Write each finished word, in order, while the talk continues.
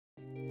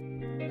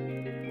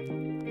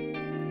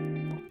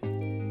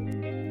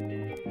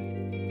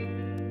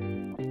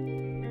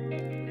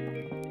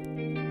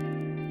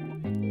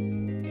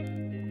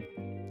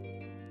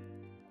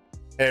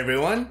Hey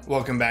everyone,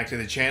 welcome back to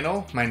the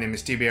channel. My name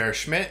is TBR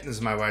Schmitt, this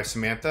is my wife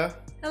Samantha.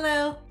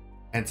 Hello.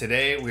 And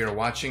today we are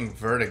watching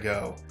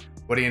Vertigo.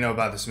 What do you know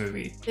about this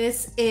movie?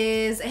 This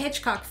is a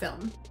Hitchcock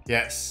film.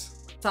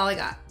 Yes. That's all I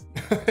got.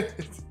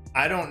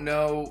 I don't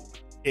know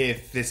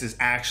if this is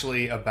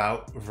actually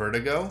about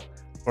Vertigo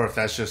or if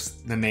that's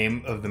just the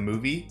name of the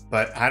movie,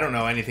 but I don't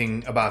know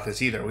anything about this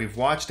either. We've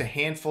watched a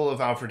handful of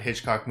Alfred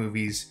Hitchcock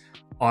movies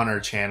on our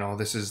channel.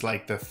 This is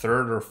like the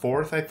third or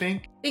fourth, I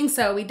think. I think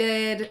so. We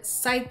did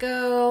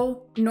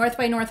Psycho, North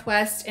by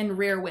Northwest, and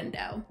Rear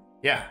Window.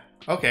 Yeah.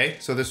 Okay,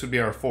 so this would be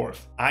our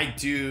fourth. I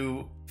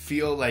do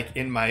feel like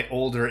in my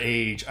older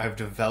age, I've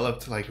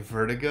developed like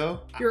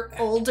vertigo. Your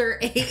older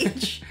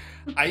age?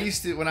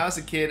 When I was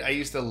a kid, I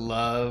used to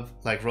love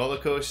like roller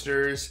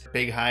coasters,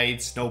 big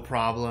heights, no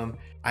problem.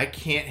 I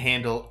can't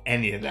handle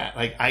any of that.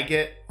 Like I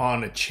get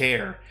on a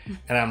chair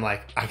and I'm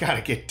like, I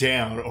gotta get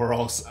down or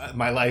else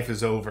my life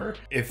is over.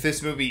 If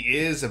this movie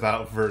is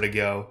about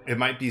vertigo, it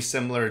might be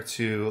similar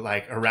to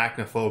like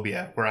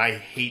arachnophobia, where I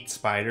hate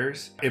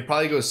spiders. It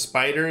probably goes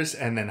spiders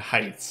and then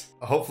heights.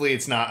 Hopefully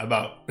it's not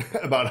about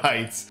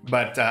heights,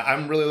 but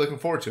I'm really looking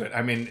forward to it.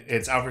 I mean,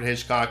 it's Alfred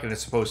Hitchcock and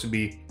it's supposed to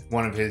be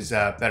one of his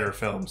better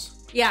films.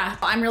 Yeah,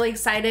 I'm really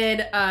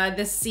excited.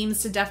 This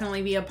seems to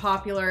definitely be a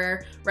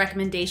popular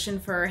recommendation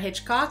for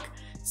Hitchcock.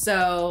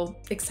 So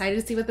excited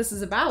to see what this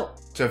is about.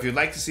 So if you'd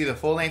like to see the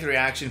full-length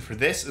reaction for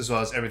this, as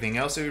well as everything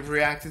else that we've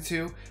reacted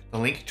to, the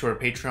link to our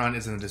Patreon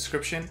is in the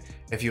description.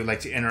 If you would like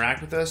to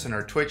interact with us on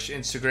our Twitch,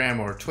 Instagram,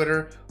 or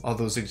Twitter, all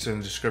those links are in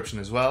the description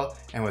as well.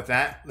 And with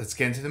that, let's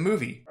get into the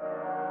movie.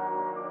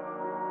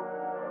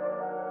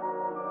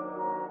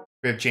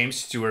 We have James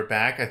Stewart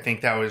back. I think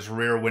that was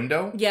Rear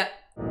Window. Yep.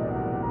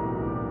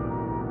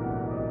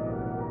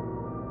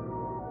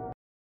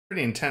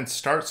 Pretty intense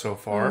start so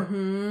far.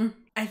 Mm-hmm.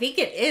 I think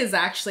it is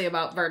actually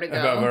about vertigo.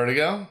 About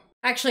vertigo?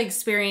 I actually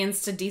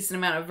experienced a decent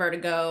amount of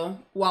vertigo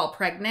while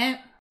pregnant,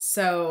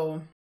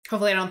 so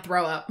hopefully I don't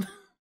throw up.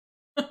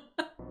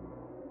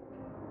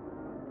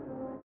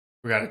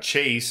 We got a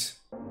chase.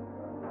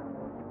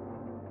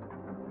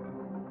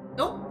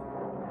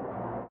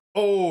 Oh.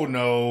 Oh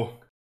no.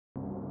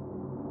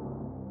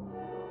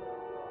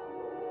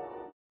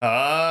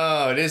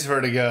 Oh, it is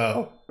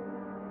vertigo.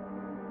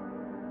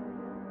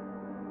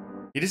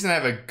 He doesn't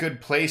have a good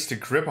place to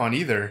grip on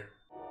either.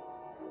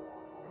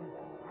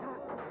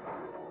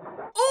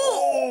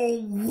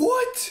 Oh,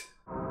 what?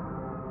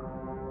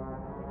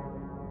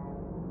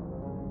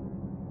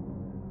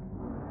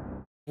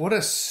 What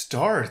a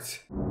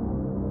start.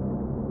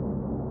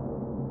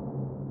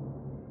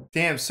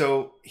 Damn,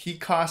 so he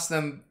cost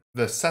them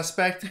the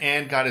suspect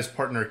and got his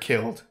partner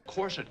killed. Of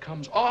course it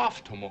comes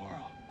off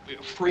tomorrow. Be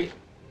a free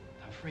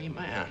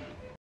man.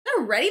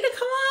 They're ready to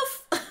come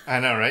off? I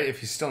know, right? If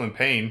he's still in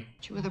pain.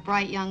 You were the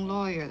bright young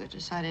lawyer that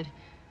decided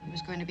he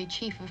was going to be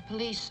chief of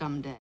police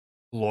someday.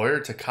 Lawyer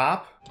to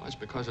cop? Well, it's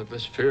because of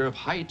this fear of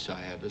heights I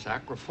have, this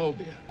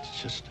acrophobia.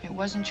 It's just... It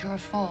wasn't your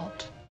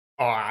fault.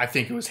 Oh, I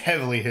think it was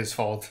heavily his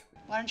fault.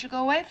 Why don't you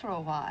go away for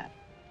a while?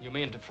 You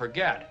mean to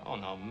forget? Oh,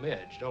 no,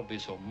 Midge, don't be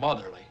so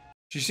motherly.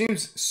 She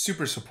seems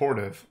super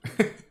supportive.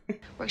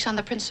 Works on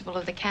the principle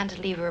of the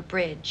cantilever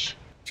bridge.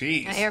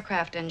 Jeez. An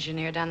aircraft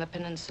engineer down the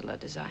peninsula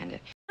designed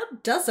it. How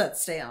does that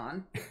stay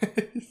on?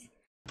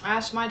 I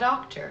asked my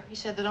doctor. He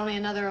said that only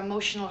another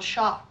emotional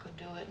shock could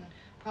do it, and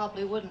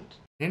probably wouldn't.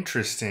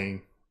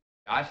 Interesting.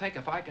 I think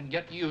if I can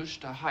get used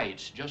to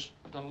heights just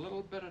a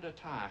little bit at a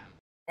time.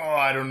 Oh,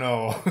 I don't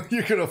know.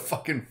 You're gonna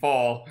fucking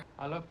fall.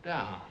 I look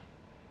down.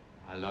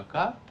 I look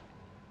up.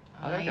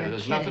 I think you're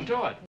there's kidding. nothing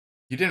to it.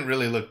 You didn't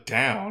really look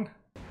down.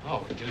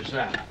 Oh, use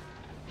that.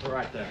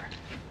 Right there.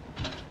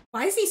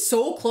 Why is he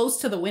so close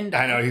to the window?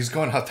 I know, he's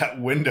going out that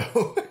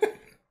window.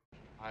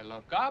 I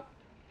look up.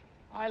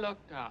 I look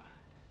down.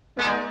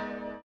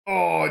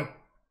 Oh.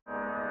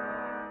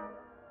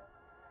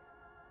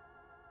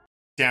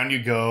 Down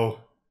you go.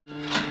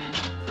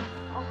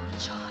 Oh,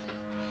 John.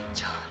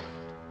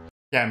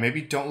 Yeah,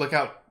 maybe don't look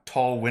out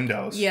tall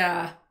windows.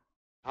 Yeah.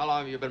 How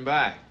long have you been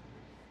back?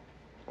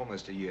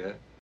 Almost a year.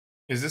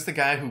 Is this the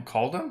guy who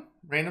called him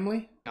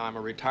randomly? I'm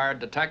a retired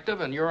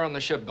detective, and you're on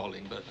the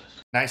shipbuilding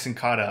business. Nice and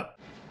caught up.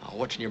 Now,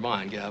 what's in your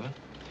mind, Gavin?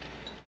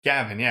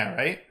 Gavin, yeah,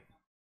 right?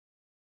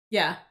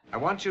 Yeah. I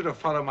want you to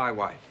follow my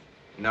wife.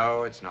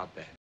 No, it's not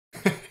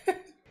that.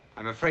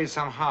 I'm afraid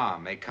some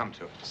harm may come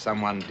to her.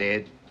 Someone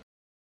dead.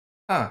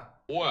 Huh.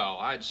 Well,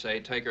 I'd say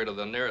take her to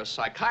the nearest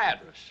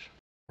psychiatrist.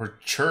 Or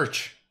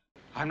church.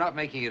 I'm not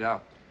making it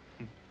up.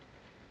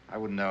 I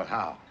wouldn't know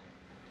how.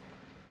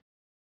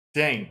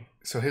 Dang,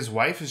 so his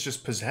wife is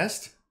just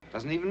possessed?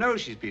 Doesn't even know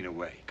she's been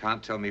away.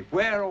 Can't tell me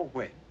where or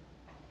when.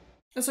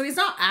 So he's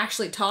not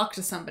actually talked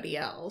to somebody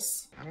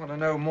else. I want to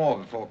know more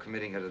before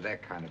committing her to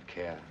that kind of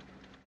care.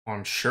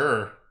 I'm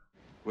sure.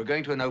 We're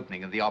going to an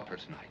opening of the opera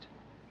tonight.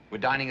 We're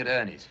dining at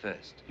Ernie's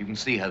first. You can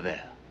see her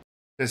there.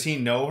 Does he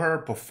know her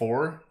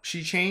before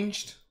she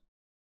changed?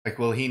 Like,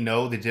 will he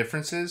know the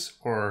differences,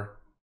 or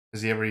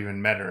has he ever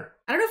even met her?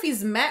 I don't know if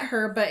he's met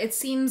her, but it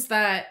seems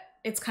that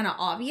it's kind of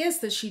obvious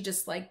that she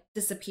just, like,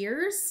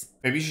 disappears.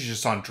 Maybe she's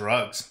just on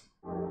drugs.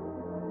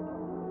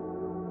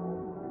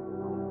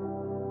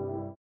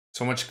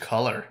 So much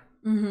color.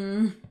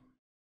 Mm-hmm.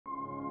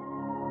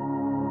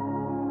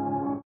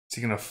 Is he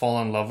gonna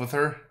fall in love with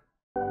her?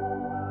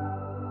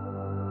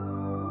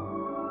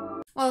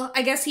 Well,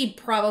 I guess he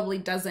probably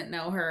doesn't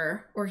know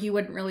her, or he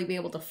wouldn't really be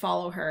able to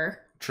follow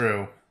her.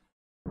 True.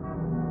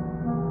 Can't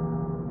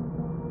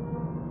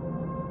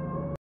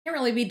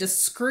really be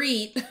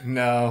discreet.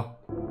 No.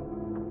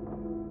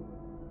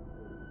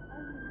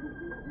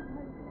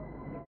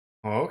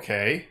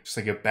 Okay. Just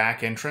like a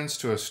back entrance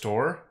to a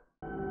store.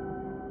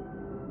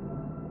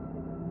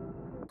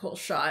 Cool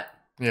shot.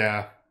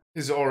 Yeah.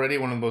 This is already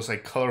one of the most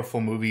like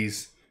colorful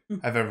movies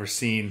I've ever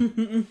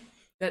seen.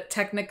 That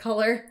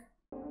Technicolor.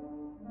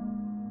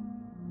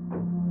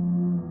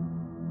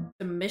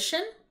 The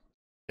mission?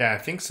 Yeah, I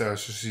think so.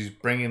 So she's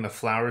bringing the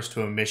flowers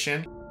to a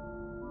mission.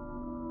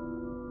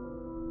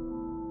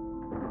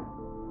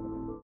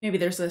 Maybe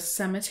there's a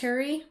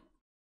cemetery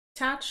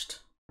attached.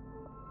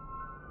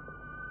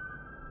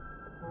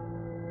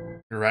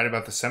 You're right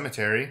about the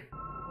cemetery.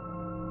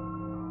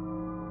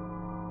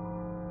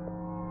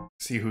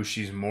 See who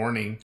she's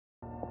mourning.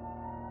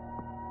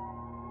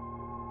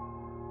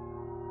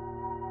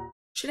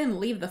 She didn't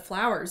leave the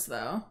flowers,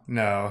 though.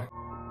 No.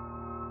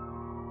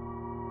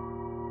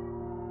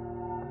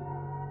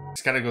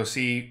 He's got to go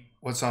see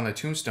what's on the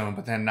tombstone,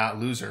 but then not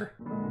lose her.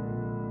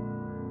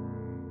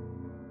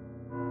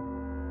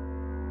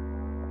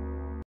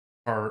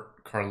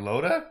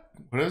 Carlota?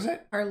 What is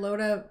it?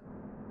 Carlota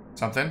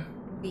Something?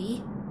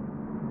 V?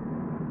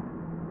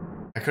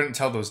 I couldn't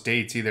tell those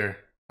dates either.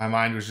 My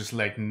mind was just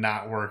like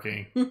not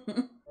working. I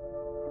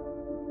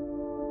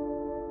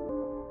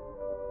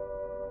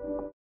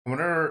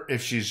wonder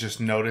if she's just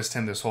noticed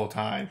him this whole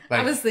time. Like,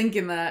 I was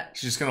thinking that.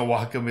 she's just gonna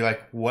walk up and be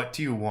like, "What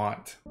do you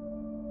want?"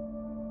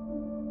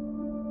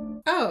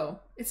 Oh,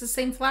 it's the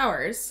same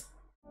flowers.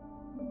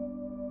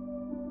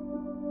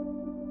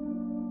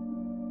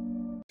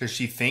 Does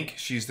she think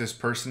she's this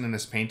person in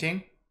this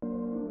painting?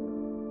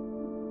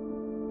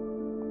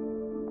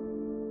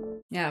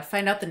 Yeah,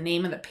 find out the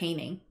name of the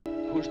painting.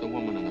 Who's the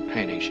woman in the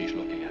painting she's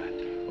looking at?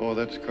 Oh,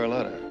 that's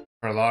Carlotta.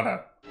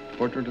 Carlotta.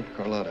 Portrait of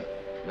Carlotta.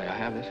 May I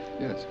have this?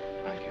 Yes.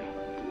 Thank you.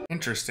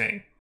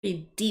 Interesting.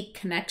 A deep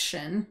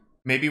connection.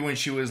 Maybe when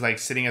she was like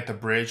sitting at the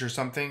bridge or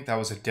something, that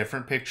was a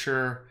different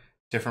picture,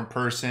 different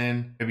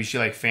person. Maybe she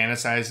like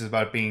fantasizes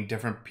about being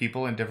different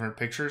people in different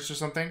pictures or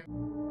something.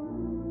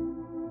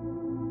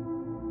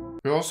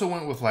 We also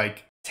went with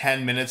like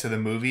 10 minutes of the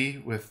movie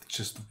with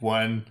just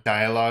one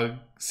dialogue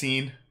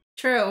scene.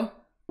 True.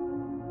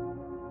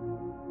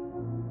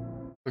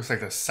 Looks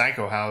like the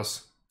Psycho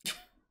House.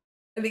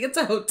 I think it's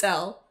a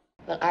hotel.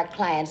 Well, our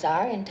clients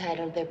are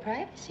entitled to their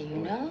privacy, you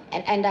know?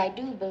 And I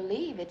do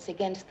believe it's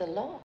against the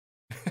law.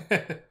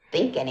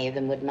 Think any of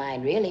them would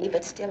mind, really,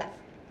 but still.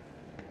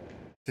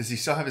 Does he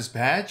still have his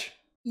badge?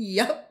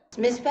 Yep. It's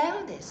Miss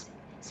Valdez.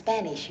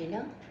 Spanish, you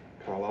know?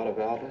 Carlotta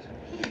Valdez?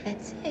 Yeah,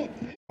 that's it.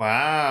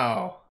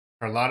 Wow.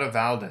 Carlotta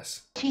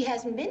Valdez. She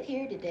hasn't been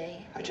here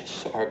today. I just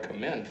saw her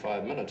come in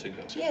 5 minutes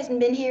ago. She hasn't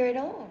been here at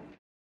all.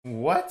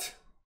 What?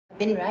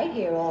 Been right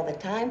here all the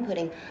time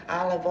putting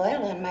olive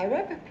oil on my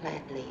rubber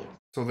plant leaves.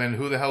 So then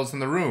who the hell's in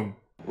the room?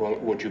 Well,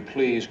 would you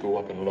please go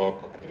up and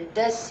look? But it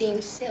does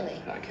seem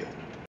silly. Thank you.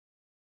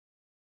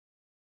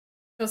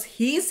 Was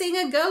he seeing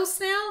a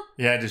ghost now?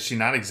 Yeah, does she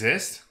not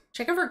exist?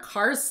 Check if her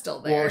car's still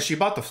there. Well, she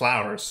bought the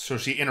flowers, so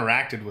she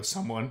interacted with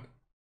someone.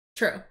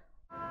 True.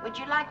 Would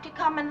you like to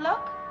come and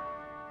look?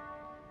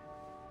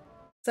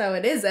 So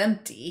it is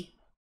empty.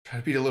 Try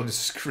to be a little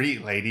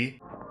discreet,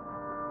 lady.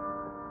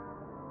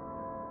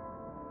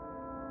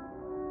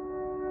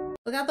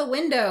 Look out the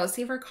window.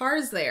 See if her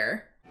car's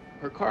there.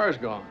 Her car's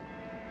gone.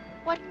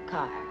 What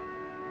car?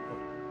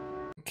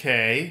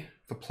 Okay,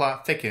 the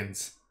plot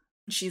thickens.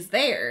 She's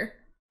there.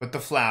 With the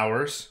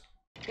flowers.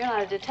 You're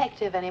not a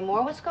detective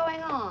anymore. What's going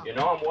on? You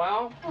know him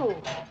well? Who?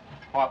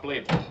 Hop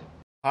Liebel.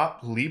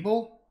 Hop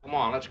Liebel? Come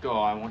on, let's go.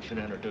 I want you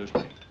to introduce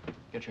me.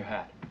 Get your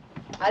hat.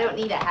 I don't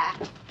need a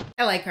hat.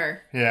 I like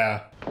her.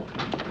 Yeah.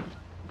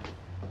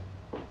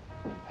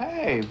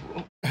 Hey.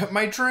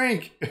 My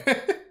drink!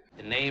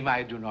 The name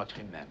I do not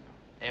remember.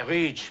 A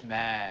rich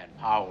man,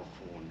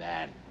 powerful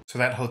man. So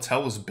that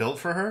hotel was built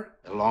for her?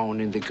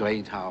 Alone in the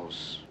great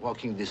house,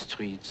 walking the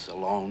streets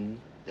alone,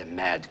 the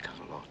mad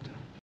Carlotta.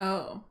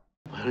 Oh.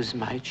 Where is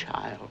my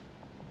child?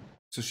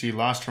 So she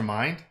lost her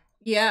mind?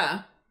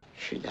 Yeah.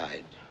 She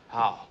died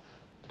How?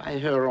 by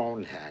her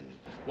own hand.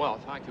 Well,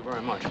 thank you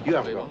very much. You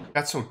have Liebel. gone.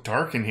 Got so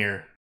dark in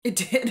here. It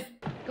did.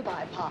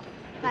 Goodbye, Pop.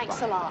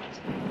 Thanks a lot.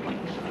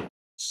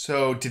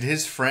 So did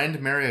his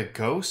friend marry a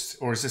ghost?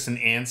 Or is this an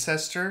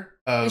ancestor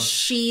of... Is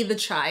she the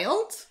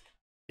child?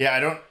 Yeah,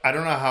 I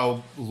don't know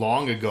how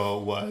long ago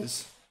it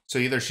was. So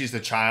either she's the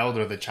child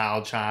or the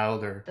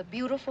child or... The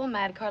beautiful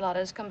Mad Carlotta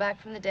has come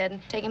back from the dead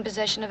and taken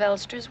possession of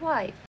Elster's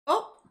wife.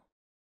 Oh.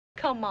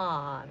 Come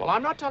on. Well,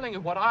 I'm not telling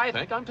you what I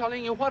think. I'm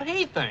telling you what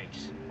he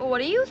thinks. Well,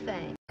 what do you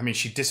think? I mean,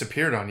 she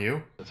disappeared on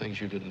you. The things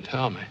you didn't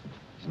tell me.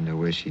 Didn't know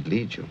where she'd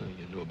lead you.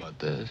 You knew about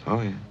this.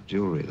 Oh, yeah.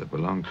 Jewelry that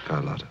belonged to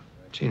Carlotta.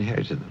 She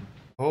inherited them.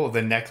 Oh,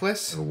 the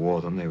necklace? Never wore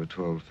them. They were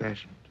too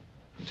old-fashioned.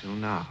 Until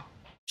now.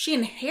 She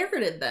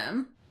inherited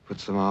them.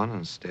 Puts them on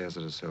and stares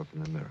at herself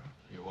in the mirror.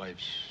 Your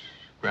wife's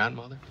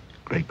grandmother?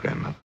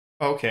 Great-grandmother.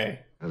 Okay.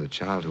 Now, the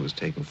child who was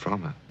taken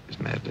from her is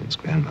Madeline's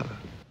grandmother.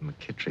 The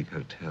McKittrick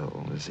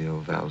Hotel is the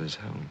old Valdez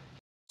home.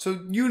 So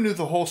you knew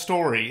the whole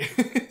story.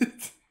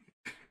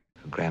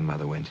 Her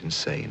grandmother went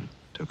insane,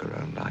 took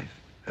her own life.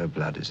 Her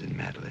blood is in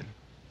Madeline.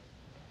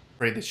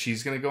 Afraid that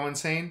she's gonna go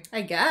insane?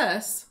 I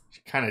guess.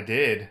 She kind of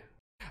did.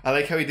 I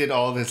like how he did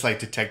all this like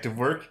detective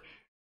work.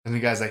 And the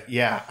guy's like,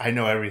 yeah, I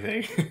know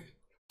everything.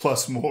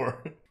 Plus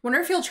more. Wonder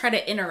if he'll try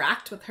to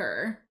interact with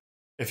her.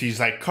 If he's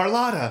like,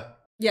 Carlotta.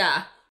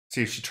 Yeah.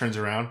 See if she turns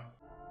around.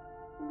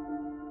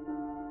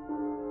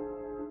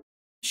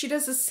 She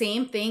does the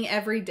same thing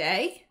every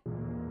day.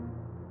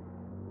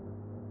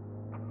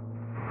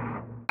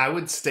 I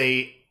would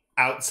stay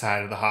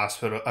outside of the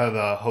hospital,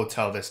 the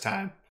hotel this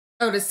time.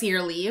 Oh, to see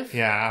her leave?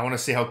 Yeah, I want to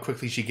see how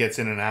quickly she gets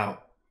in and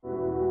out.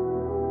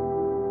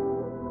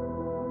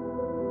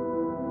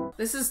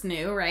 This is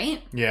new,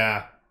 right?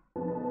 Yeah.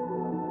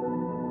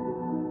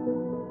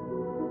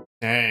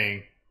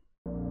 Dang.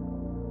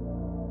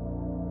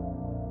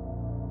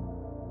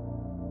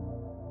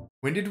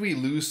 When did we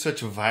lose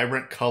such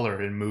vibrant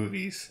color in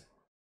movies?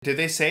 Did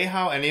they say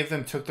how any of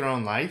them took their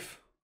own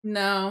life?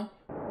 No.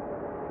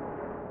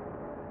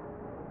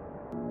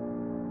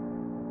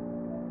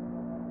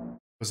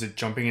 Was it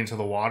jumping into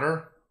the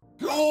water?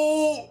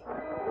 Oh!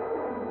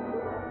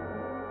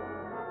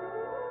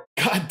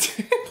 God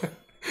damn.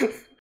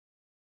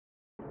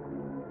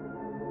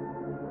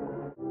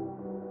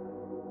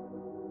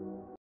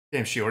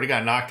 Damn, she already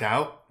got knocked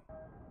out?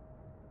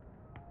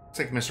 It's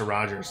like Mr.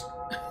 Rogers.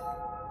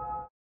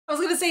 I was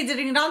gonna say, did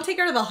he not take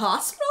her to the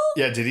hospital?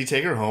 Yeah, did he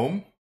take her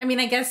home? I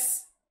mean, I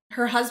guess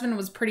her husband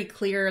was pretty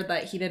clear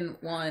that he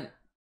didn't want,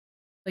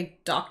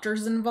 like,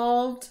 doctors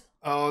involved.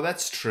 Oh,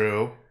 that's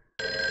true.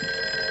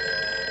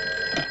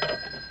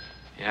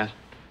 Yes?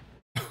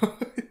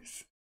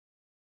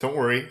 Don't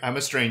worry, I'm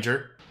a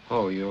stranger.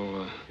 Oh,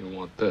 you'll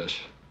want this.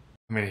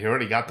 I mean, he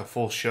already got the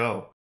full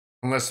show.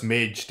 Unless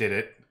Midge did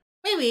it.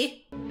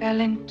 Maybe. Fell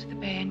into the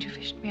bay and you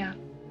fished me out.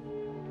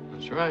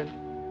 That's right.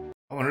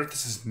 I wonder if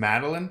this is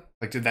Madeline?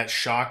 Like, did that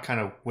shock kind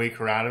of wake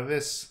her out of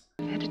this?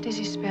 I had a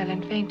dizzy spell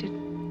and fainted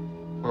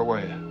Where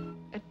were you?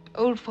 at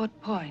Old Fort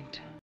Point.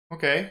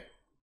 Okay.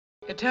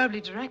 You're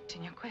terribly direct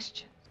in your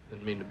questions.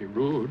 Didn't mean to be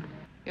rude.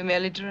 You're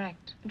merely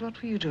direct. And what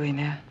were you doing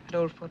there at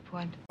Old Fort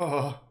Point?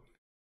 Oh.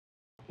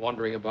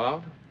 Wandering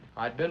about.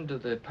 I'd been to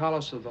the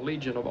Palace of the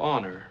Legion of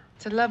Honor.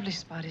 It's a lovely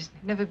spot, isn't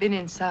it? Never been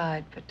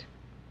inside, but...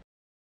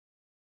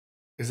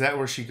 Is that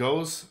where she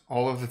goes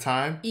all of the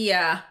time?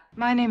 Yeah.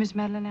 My name is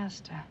Madeline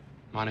Astor.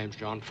 My name's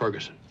John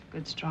Ferguson.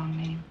 Good, strong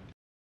name.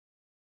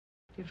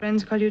 Your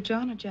friends call you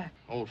John or Jack?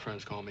 Old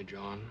friends call me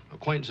John.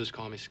 Acquaintances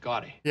call me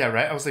Scotty. Yeah,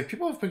 right? I was like,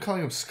 people have been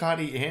calling him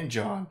Scotty and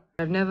John.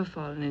 I've never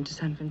fallen into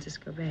San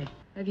Francisco Bay.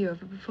 Have you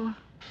ever before?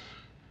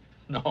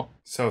 No.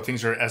 So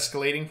things are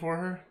escalating for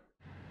her?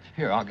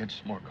 Here, I'll get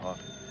some more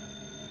coffee.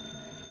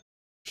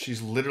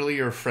 She's literally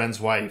your friend's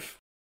wife.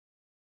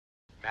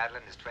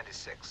 Madeline is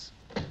 26.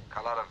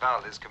 Carlotta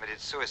Valdez committed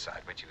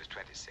suicide when she was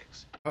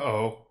 26.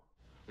 Uh-oh.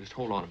 Just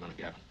hold on a minute,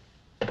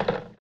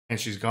 Gavin. And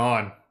she's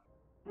gone.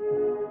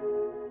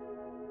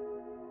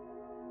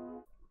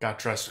 Got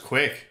dressed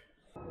quick.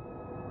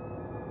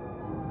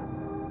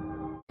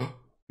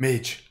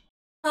 Midge.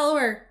 Follow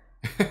her.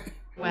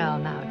 Well,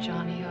 now,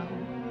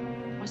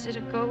 Johnny-O. Was it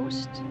a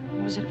ghost?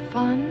 Was it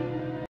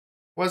fun?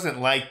 Wasn't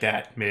like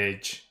that,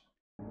 Midge.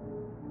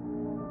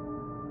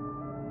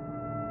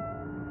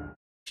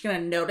 She's gonna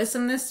notice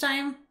him this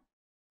time?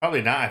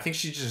 Probably not. I think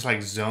she just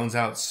like zones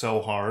out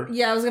so hard.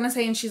 Yeah, I was gonna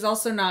say, and she's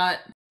also not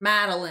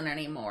Madeline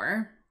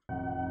anymore.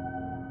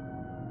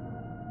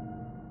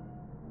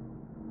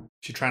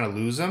 She trying to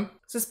lose him?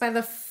 Is this by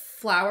the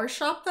flower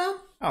shop,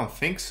 though? I don't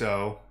think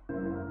so.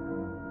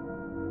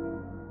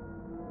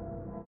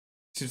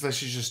 Seems like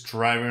she's just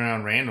driving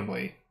around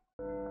randomly.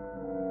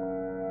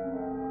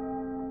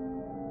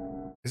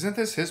 Isn't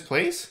this his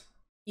place?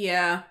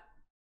 Yeah.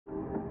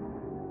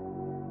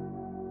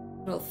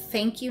 Little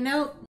thank you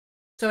note.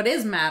 So it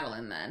is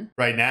Madeline, then.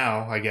 Right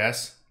now, I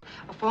guess.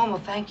 A formal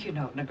thank you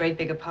note and a great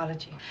big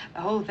apology. The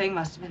whole thing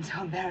must have been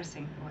so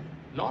embarrassing for you.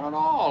 Not at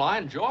all. I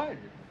enjoyed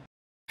it.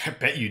 I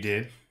bet you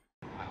did.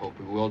 I hope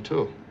we will,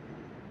 too.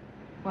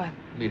 What?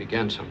 Meet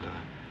again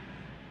sometime.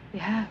 You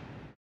have?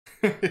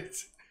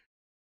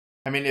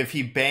 I mean, if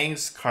he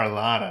bangs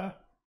Carlotta.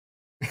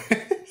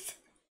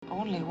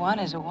 Only one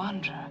is a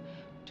wanderer.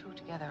 Two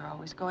together are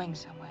always going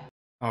somewhere.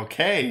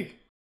 Okay.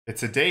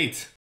 It's a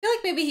date. I feel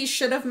like maybe he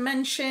should have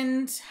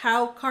mentioned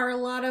how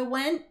Carlotta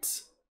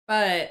went,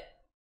 but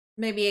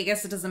maybe I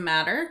guess it doesn't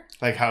matter.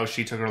 Like how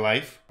she took her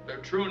life. Their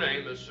true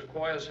name is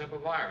Sequoia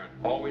Sempervirens.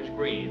 Always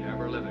green,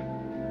 ever living.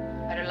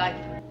 Better life,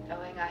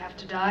 knowing I have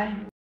to die.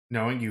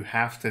 Knowing you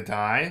have to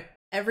die?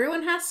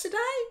 Everyone has to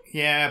die?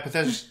 Yeah, but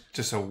that's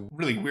just a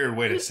really weird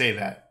way to say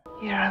that.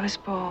 Here I was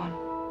born,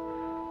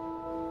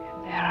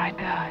 and there I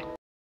died.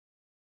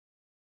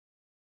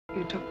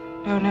 You took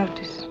no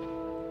notice.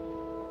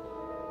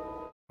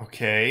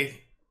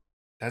 Okay.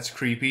 That's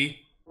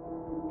creepy.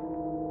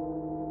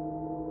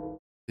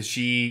 Did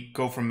she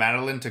go from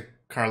Madeline to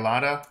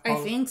Carlotta? I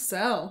think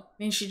so. I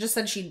mean, she just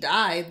said she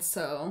died,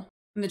 so.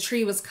 And the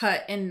tree was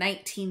cut in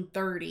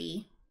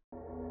 1930.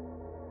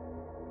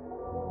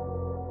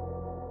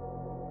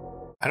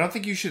 I don't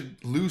think you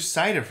should lose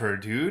sight of her,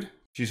 dude.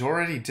 She's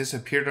already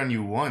disappeared on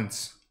you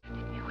once.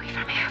 Take me away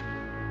from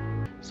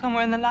here.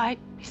 Somewhere in the light,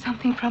 be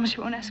something. Promise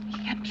you won't ask me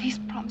again. Please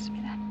promise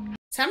me that.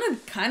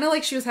 Sounded kind of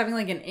like she was having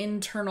like an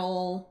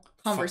internal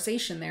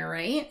conversation there,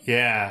 right?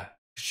 Yeah.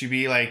 Should she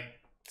be like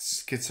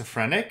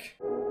schizophrenic?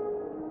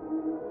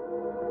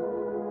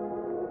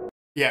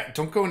 Yeah,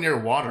 don't go near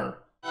water.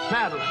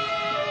 Madeline.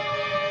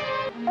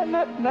 I'm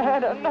not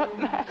mad. I'm not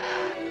mad.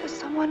 There's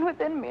someone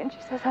within me, and she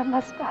says I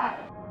must die.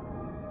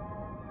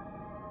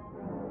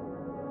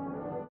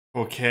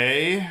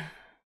 Okay.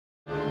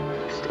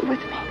 Still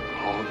with me.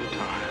 All the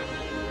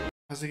time.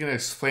 How's he gonna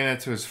explain that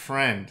to his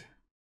friend?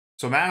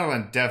 So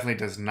Madeline definitely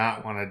does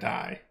not want to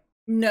die.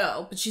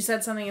 No, but she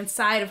said something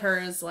inside of her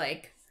is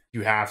like...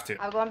 You have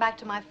to. I'm going back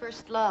to my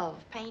first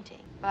love,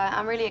 painting. But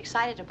I'm really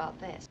excited about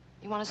this.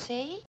 You want to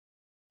see?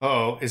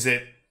 Oh, is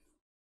it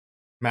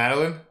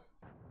Madeline?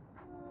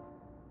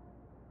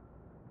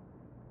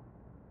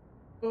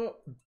 Oh,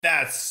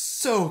 that's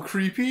so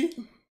creepy.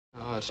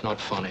 Oh, it's not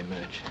funny,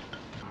 Mitch.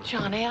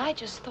 Johnny, I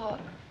just thought...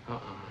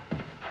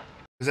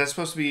 Was that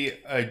supposed to be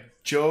a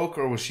joke,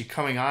 or was she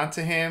coming on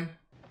to him?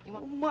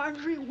 Oh,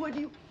 Marjorie, what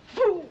you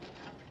fool!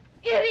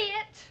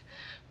 Idiot!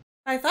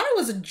 I thought it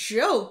was a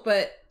joke,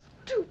 but...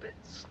 Stupid,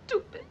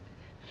 stupid,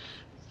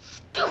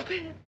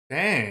 stupid.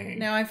 Dang.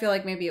 Now I feel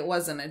like maybe it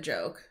wasn't a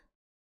joke.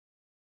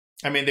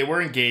 I mean, they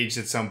were engaged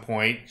at some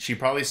point. She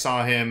probably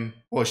saw him.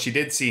 Well, she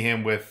did see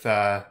him with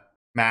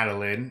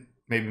Madeline.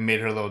 Maybe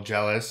made her a little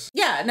jealous.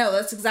 Yeah, no,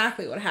 that's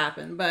exactly what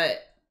happened,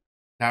 but...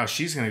 Now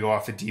she's going to go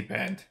off the deep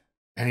end.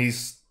 And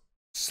he's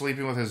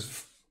sleeping with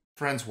his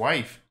friend's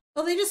wife.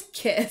 Well, they just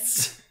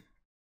kissed.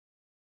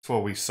 That's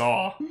what we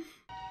saw.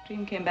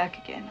 Dream came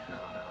back again. No,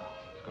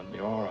 it's gonna be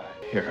all right.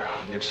 Here,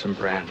 I'll get some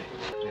brandy.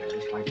 Yeah,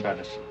 just like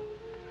medicine.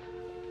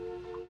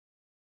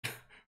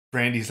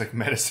 Brandy's like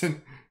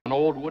medicine. An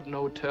old wooden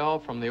hotel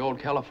from the old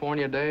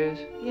California days?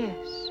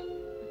 Yes.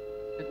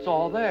 It's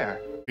all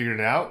there. Figured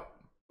it out?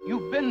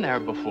 You've been there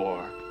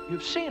before.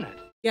 You've seen it.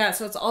 Yeah,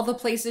 so it's all the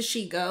places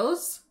she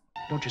goes?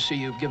 Don't you see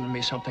you've given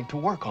me something to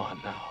work on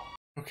now?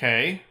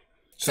 Okay.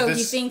 So this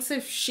he thinks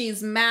if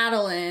she's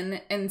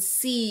Madeline and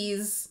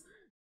sees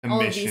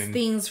all of these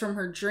things from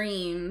her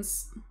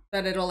dreams,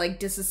 that it'll like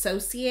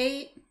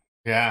disassociate?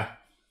 Yeah.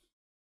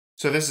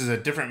 So this is a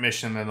different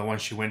mission than the one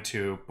she went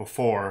to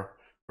before,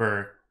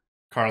 where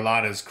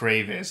Carlotta's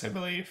grave is, I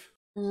believe.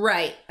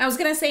 Right. I was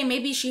going to say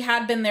maybe she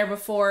had been there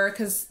before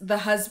because the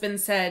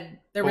husband said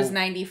there was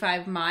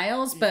 95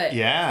 miles, but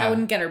yeah. I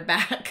wouldn't get her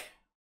back.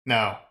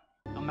 No.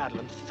 Now,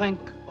 Madeline, think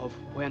of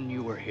when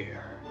you were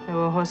here. There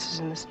were horses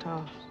in the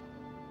stalls.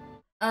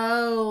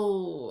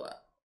 Oh.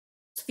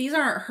 So these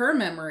aren't her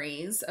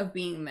memories of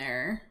being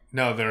there.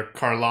 No, they're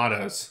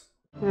Carlotta's.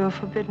 We were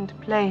forbidden to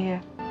play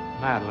here.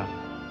 Madeline,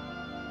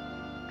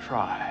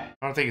 try.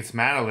 I don't think it's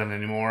Madeline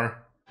anymore.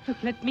 Look,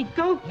 let me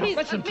go, please.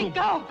 listen Let me to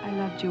go. I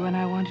loved you and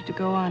I wanted to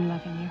go on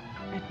loving you.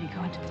 Let me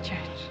go into the church.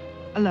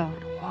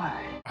 Alone.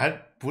 Why? I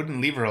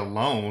wouldn't leave her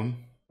alone.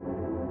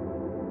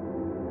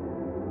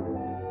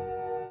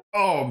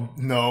 Oh,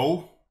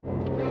 no.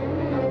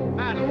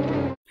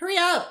 Madeline! Hurry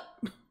up!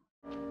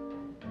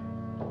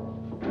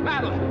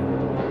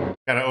 Madeline!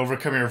 Gotta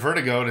overcome your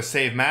vertigo to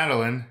save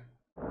Madeline.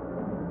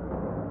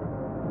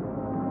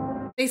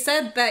 They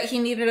said that he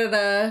needed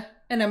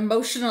an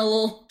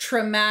emotional,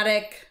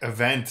 traumatic...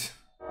 event.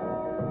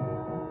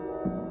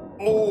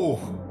 Oh!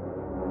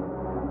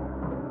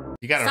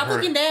 You gotta Stop hurt.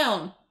 looking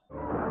down!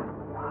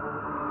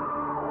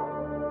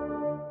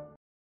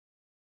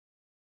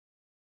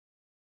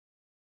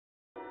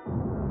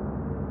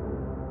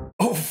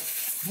 Oh,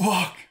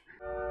 fuck!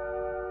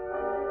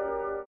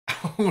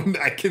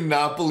 I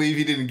cannot believe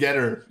he didn't get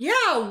her.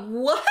 Yeah,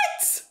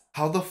 what?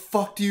 How the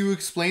fuck do you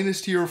explain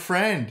this to your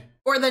friend?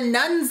 Or the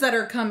nuns that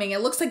are coming.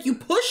 It looks like you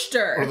pushed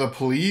her. Or the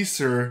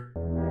police, or...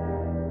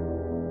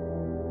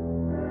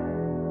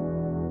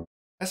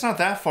 That's not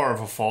that far of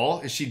a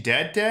fall. Is she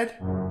dead?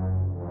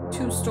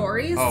 2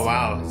 stories? Oh,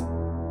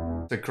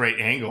 wow. It's a great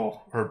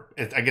angle. Or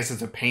I guess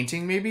it's a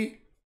painting, maybe?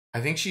 I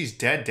think she's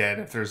dead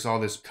if there's all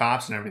this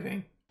cops and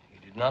everything. He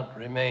did not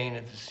remain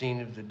at the scene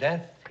of the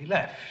death. He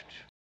left.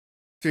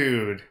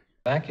 Dude.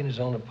 Back in his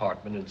own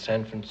apartment in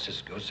San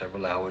Francisco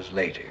several hours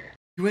later.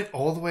 You went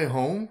all the way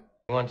home?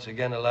 Once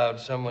again allowed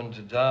someone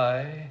to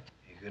die.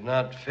 He could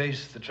not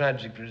face the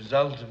tragic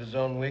result of his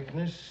own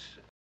weakness.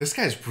 This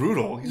guy's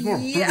brutal. He's more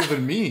brutal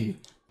than me.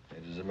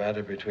 It is a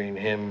matter between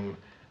him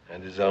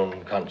and his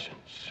own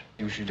conscience.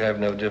 You should have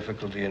no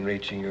difficulty in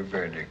reaching your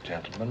verdict,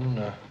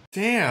 gentlemen.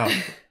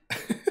 Damn.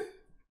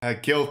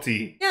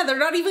 Guilty. Yeah, they're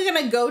not even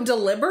gonna go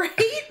deliberate?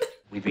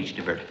 We've reached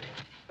a verdict.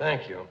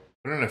 Thank you.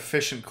 What an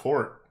efficient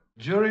court.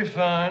 Jury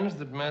finds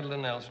that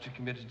Madeline Elster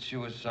committed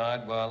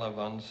suicide while of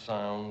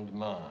unsound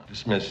mind.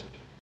 Dismissed.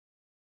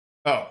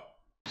 Oh.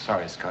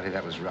 Sorry, Scotty,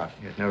 that was rough.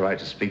 You had no right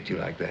to speak to you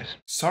like that.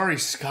 Sorry,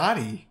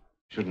 Scotty.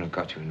 Shouldn't have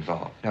got you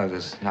involved. No,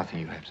 there's nothing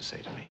you have to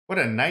say to me. What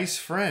a nice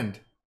friend.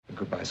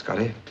 Goodbye,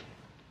 Scotty.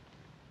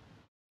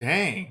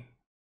 Dang.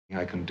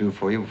 I can do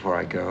for you before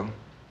I go.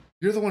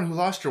 You're the one who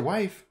lost your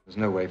wife. There's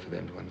no way for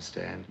them to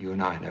understand. You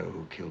and I know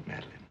who killed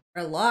Madeline.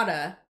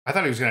 Carlotta. I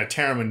thought he was going to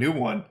tear him a new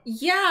one.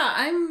 Yeah,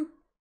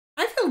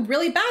 I feel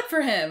really bad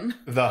for him.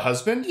 The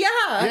husband? Yeah.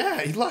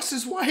 Yeah, he lost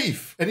his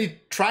wife. And he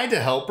tried to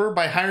help her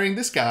by hiring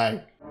this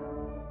guy.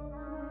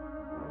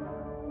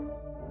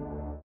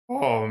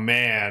 Oh,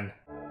 man.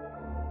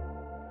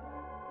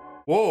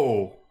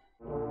 Whoa.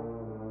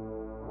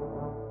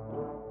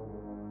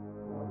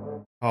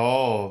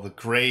 Oh, the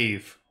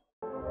grave.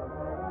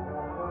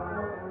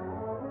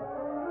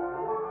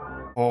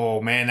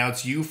 Oh, man, now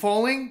it's you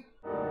falling?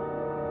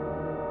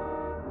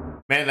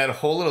 Man, that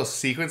whole little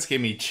sequence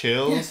gave me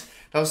chills.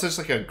 That was such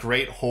like a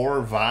great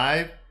horror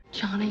vibe.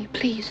 Johnny,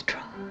 please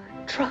try.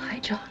 Try,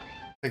 Johnny.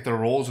 Like the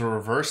roles are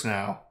reversed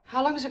now.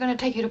 How long is it going to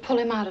take you to pull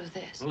him out of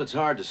this? Well, it's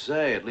hard to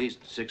say. At least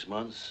 6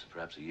 months,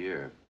 perhaps a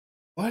year.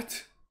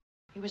 What?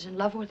 He was in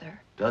love with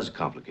her. Does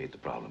complicate the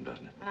problem,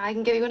 doesn't it? And I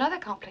can give you another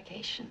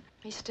complication.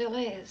 He still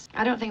is.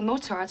 I don't think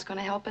Mozart's going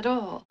to help at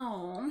all.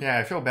 Oh. Yeah,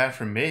 I feel bad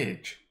for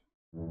Midge.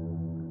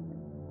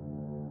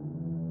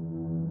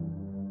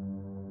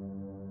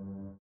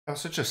 That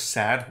was such a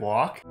sad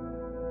walk.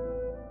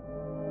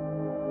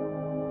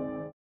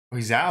 Oh,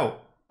 he's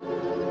out.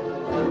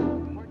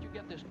 Where'd you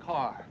get this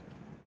car?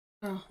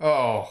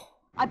 Oh.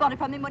 I bought it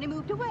from him when he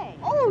moved away.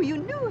 Oh, you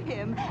knew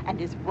him and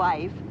his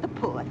wife, the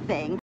poor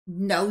thing.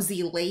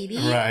 Nosy lady.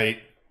 Right.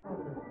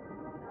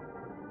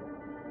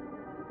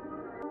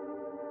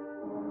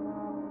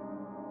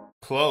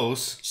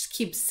 Close. Just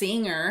keep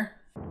seeing her.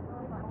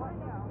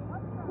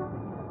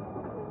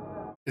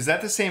 Is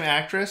that the same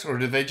actress, or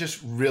did they just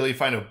really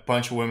find a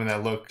bunch of women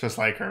that look just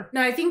like her?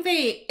 No, I think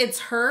it's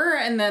her,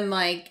 and then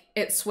like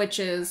it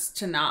switches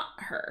to not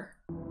her.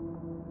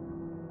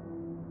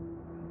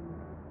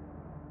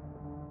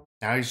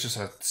 Now he's just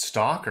a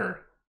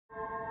stalker.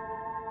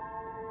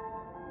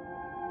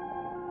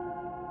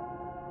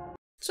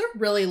 Those are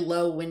really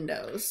low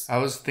windows. I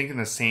was thinking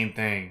the same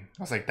thing.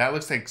 I was like, that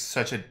looks like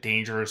such a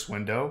dangerous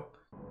window.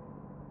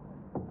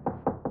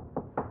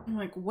 I'm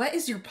like, what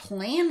is your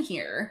plan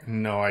here?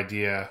 No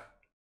idea.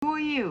 Who are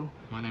you?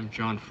 My name's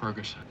John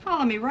Ferguson.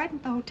 Follow me right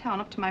into the hotel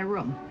and up to my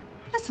room.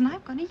 Listen,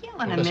 I'm going to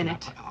yell in a Listen,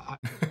 minute.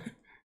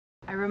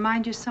 I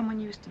remind you someone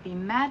you used to be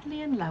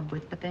madly in love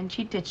with, but then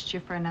she ditched you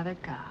for another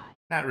guy.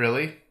 Not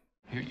really.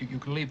 You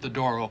can leave the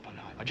door open.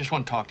 I just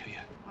want to talk to you.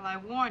 Well, I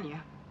warn you,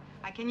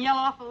 I can yell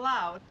awful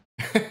loud.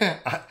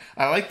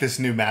 I like this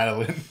new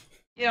Madeline.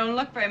 You don't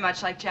look very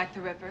much like Jack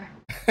the Ripper.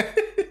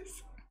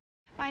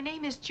 My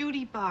name is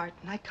Judy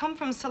Barton. I come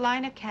from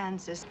Salina,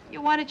 Kansas.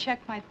 You want to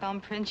check my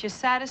thumbprints? You're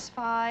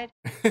satisfied?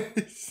 Do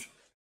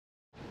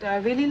I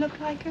really look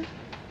like her?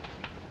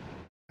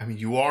 I mean,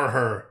 you are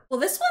her. Well,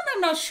 this one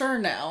I'm not sure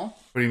now.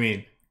 What do you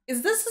mean?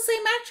 Is this the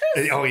same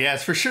actress? Oh, yeah,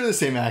 it's for sure the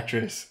same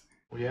actress.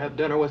 Will you have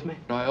dinner with me?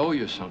 I owe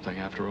you something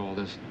after all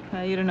this.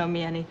 You don't owe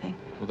me anything.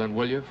 Well, then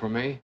will you, for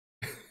me?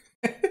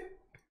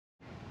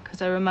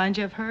 Because I remind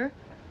you of her?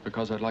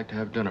 Because I'd like to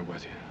have dinner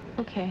with you.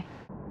 Okay.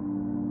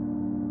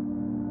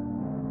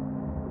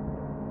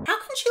 How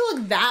can she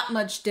look that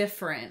much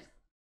different?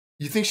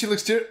 You think she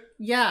looks different?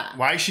 Yeah.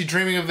 Why is she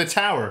dreaming of the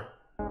tower?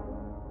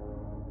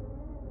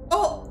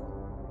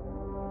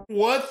 Oh!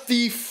 What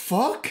the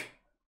fuck?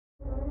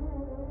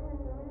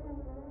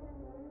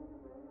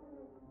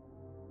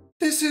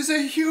 This is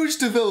a huge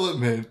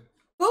development.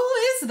 Who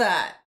is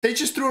that? They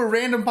just threw a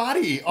random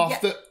body off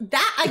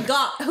That I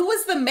got. Who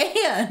was the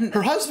man?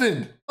 Her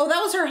husband. Oh, that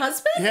was her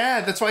husband?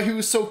 Yeah, that's why he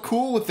was so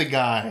cool with the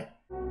guy.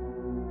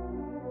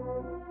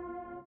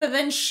 But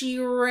then she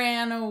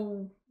ran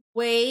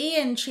away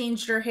and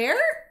changed her hair?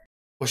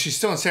 Well, she's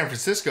still in San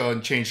Francisco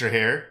and changed her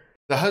hair.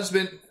 The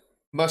husband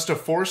must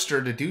have forced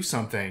her to do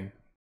something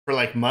for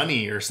like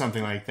money or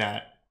something like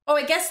that. Oh,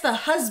 I guess the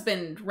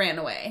husband ran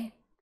away.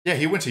 Yeah,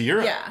 he went to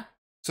Europe. Yeah.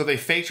 So they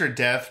faked her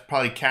death,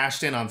 probably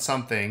cashed in on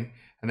something,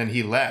 and then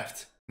he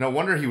left. No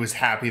wonder he was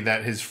happy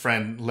that his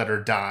friend let her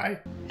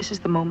die. This is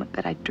the moment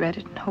that I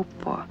dreaded and hoped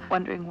for,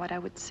 wondering what I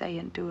would say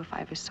and do if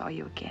I ever saw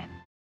you again.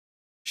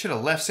 Should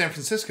have left San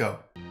Francisco.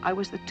 I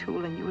was the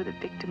tool and you were the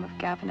victim of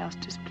Gavin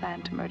Elster's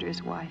plan to murder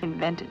his wife,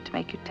 invented to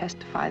make you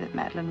testify that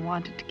Madeline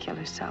wanted to kill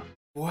herself.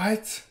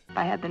 What? If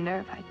I had the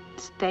nerve, I'd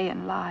stay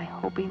and lie,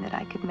 hoping that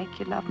I could make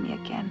you love me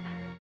again.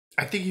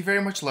 I think he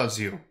very much loves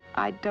you.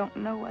 I don't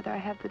know whether I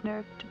have the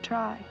nerve to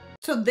try.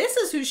 So this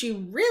is who she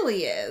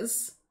really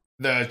is.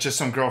 Just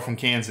some girl from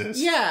Kansas.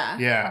 Yeah.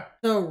 Yeah.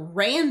 The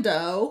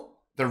rando.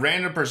 The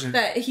random person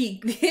that he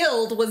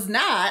killed was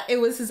not. It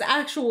was his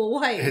actual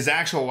wife. His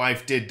actual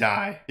wife did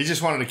die. He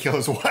just wanted to kill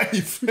his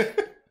wife.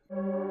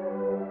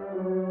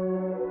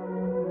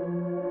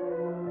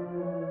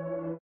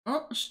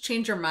 Oh, she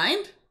changed her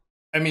mind?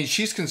 I mean,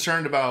 she's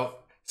concerned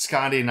about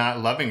Scotty not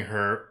loving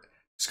her.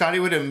 Scotty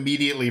would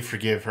immediately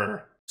forgive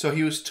her. So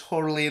he was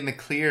totally in the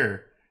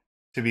clear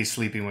to be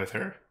sleeping with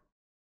her.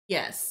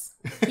 Yes.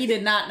 He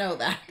did not know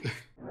that.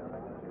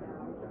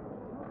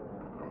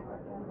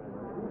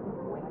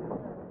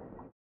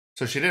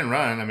 So she didn't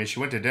run. I mean, she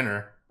went to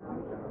dinner.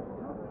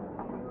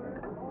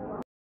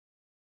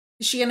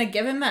 Is she gonna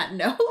give him that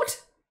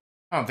note?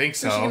 I don't think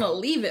so. Or is she gonna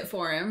leave it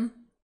for him?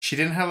 She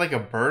didn't have like a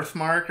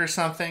birthmark or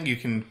something you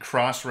can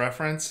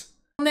cross-reference?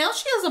 Now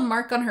she has a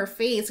mark on her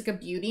face, like a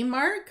beauty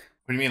mark.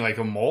 What do you mean, like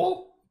a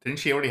mole? Didn't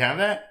she already have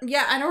that?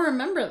 Yeah, I don't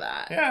remember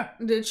that. Yeah.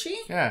 Did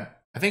she? Yeah.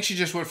 I think she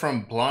just went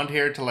from blonde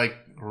hair to like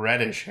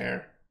reddish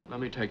hair. Let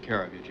me take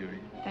care of you, Judy.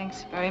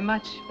 Thanks very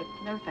much, but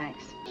no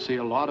thanks. See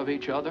a lot of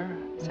each other?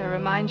 So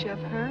remind you of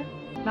her?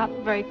 Not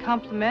very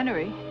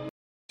complimentary.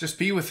 Just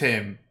be with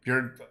him.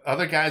 Your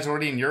other guy's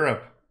already in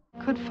Europe.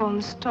 Could phone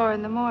the store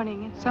in the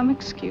morning. Some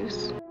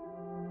excuse.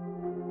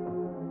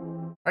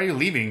 Why are you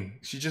leaving?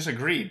 She just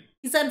agreed.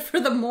 He said for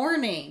the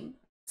morning.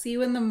 See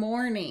you in the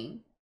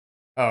morning.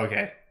 Oh,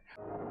 okay.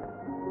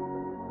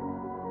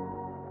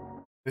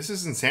 This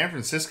is in San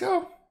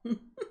Francisco?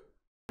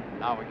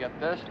 Now we get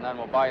this, and then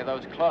we'll buy you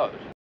those clothes.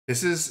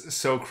 This is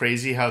so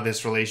crazy how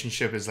this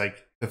relationship is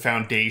like the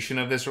foundation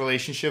of this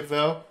relationship,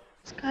 though.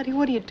 Scotty,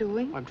 what are you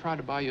doing? I'm trying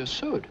to buy you a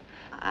suit.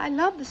 I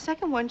love the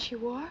second one she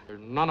wore.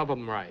 None of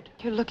them right.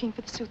 You're looking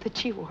for the suit that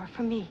she wore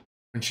for me.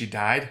 When she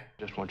died?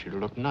 Just want you to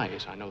look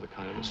nice. I know the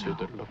kind of a suit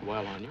that'd look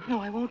well on you.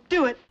 No, I won't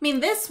do it. I mean,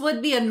 this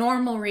would be a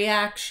normal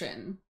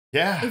reaction.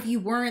 Yeah. If you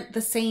weren't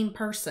the same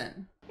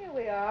person. Here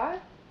we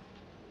are.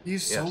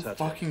 He's so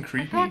fucking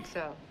creepy. I thought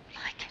so.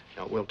 Like it.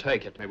 No, we'll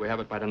take it. May we have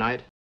it by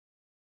tonight?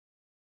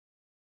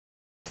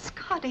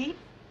 Scotty.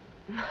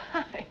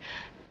 I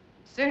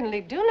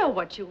certainly do know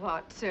what you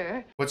want,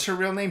 sir. What's her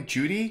real name?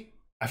 Judy?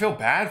 I feel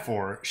bad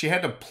for her. She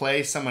had to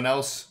play someone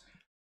else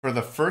for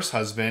the first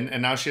husband,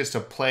 and now she has to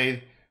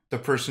play the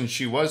person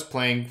she was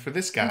playing for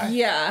this guy.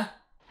 Yeah.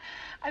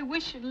 I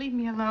wish you'd leave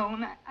me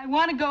alone. I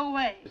want to go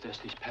away.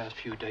 These past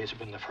few days have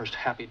been the first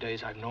happy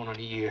days I've known in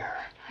a year.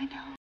 I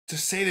know.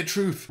 Just say the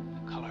truth.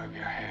 The color of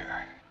your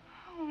hair.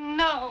 Oh,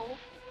 no.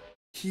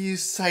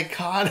 He's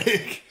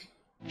psychotic.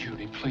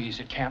 Judy, please,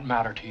 it can't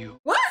matter to you.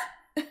 What?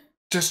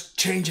 Just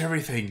change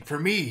everything for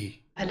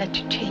me. I let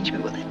you change me.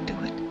 Will that do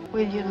it?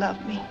 Will you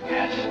love me?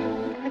 Yes.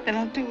 All right, then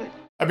I'll do it.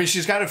 I mean,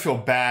 she's got to feel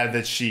bad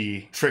that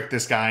she tricked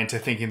this guy into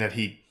thinking that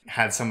he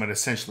had someone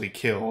essentially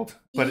killed.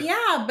 But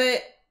yeah,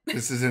 but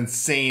this is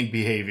insane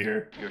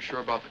behavior. You're sure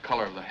about the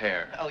color of the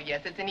hair? Oh,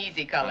 yes, it's an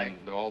easy color.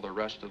 And all the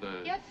rest of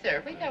the... Yes,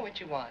 sir. We know what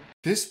you want.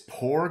 This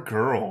poor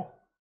girl.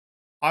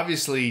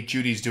 Obviously,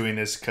 Judy's doing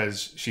this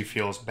because she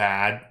feels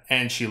bad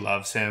and she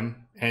loves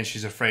him and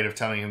she's afraid of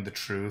telling him the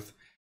truth.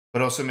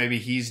 But also maybe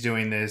he's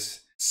doing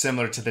this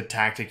similar to the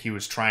tactic he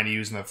was trying to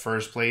use in the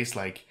first place,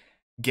 like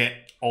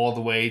get all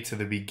the way to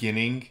the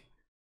beginning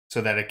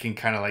so that it can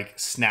kind of like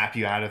snap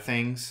you out of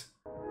things.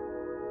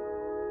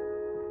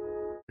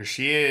 Here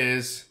she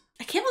is.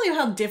 I can't believe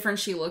how different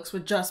she looks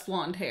with just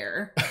blonde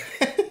hair.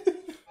 It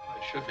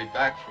should be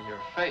back from your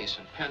face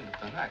and pinned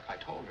at the neck. I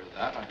told her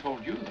that. I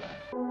told you that.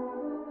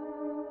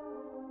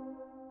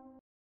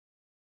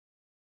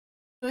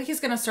 I feel like he's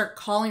gonna start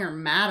calling her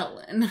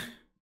Madeline.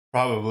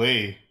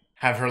 Probably.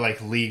 Have her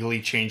like legally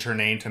change her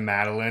name to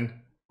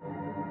Madeline.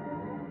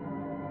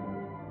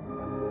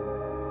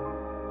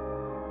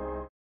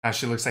 Now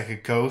she looks like a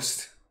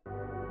ghost.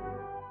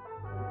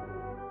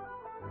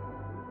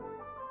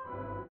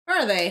 Where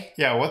are they?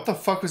 Yeah, what the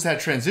fuck was that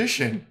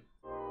transition?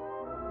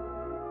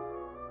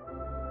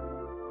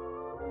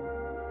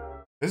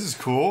 This is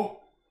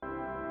cool.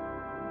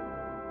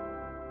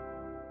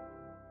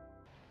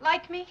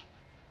 Like me?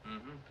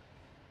 Mm-hmm.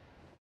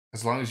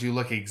 As long as you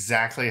look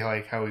exactly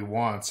like how he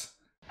wants.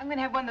 I'm going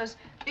to have one of those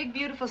big,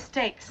 beautiful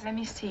steaks. Let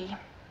me see.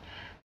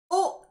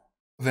 Oh!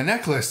 The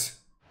necklace.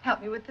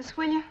 Help me with this,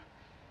 will you?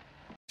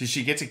 Did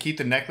she get to keep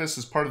the necklace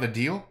as part of the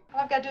deal? All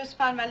I've got to do is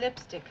find my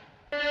lipstick.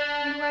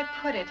 Where do I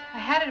put it? I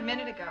had it a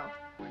minute ago.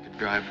 We could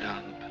drive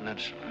down the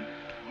peninsula.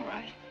 All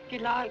right.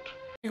 Good luck.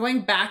 You're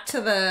going back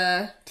to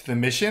the... To the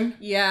mission?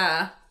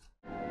 Yeah.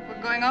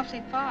 We're going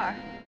awfully far.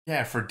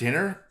 Yeah, for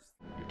dinner?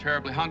 You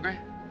terribly hungry?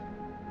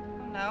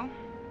 Oh, no.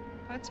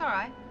 But it's all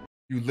right.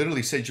 You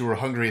literally said you were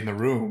hungry in the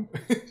room.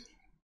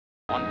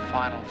 One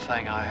final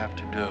thing I have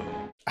to do.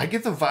 I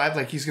get the vibe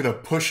like he's gonna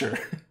push her.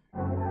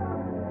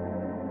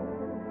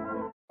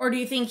 Or do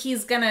you think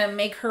he's gonna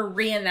make her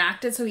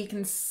reenact it so he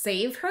can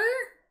save her?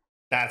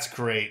 That's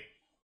great.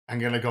 I'm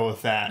gonna go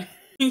with that.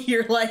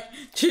 You're like,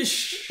 just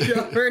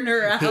shoving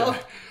her out. Yeah.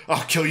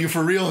 I'll kill you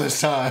for real this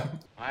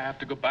time. I have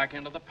to go back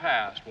into the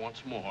past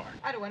once more.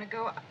 I don't want to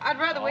go. I'd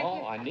rather wait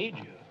here. Oh, I need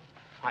you.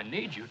 I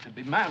need you to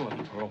be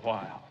Madeline for a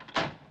while.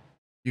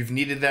 You've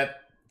needed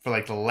that for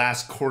like the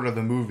last quarter of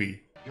the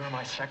movie. You're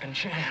my second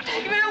chance.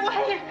 Take me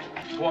away.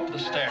 Go up the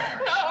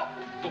stairs. No.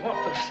 Go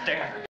up the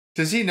stairs.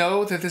 Does he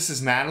know that this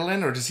is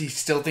Madeline, or does he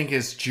still think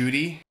it's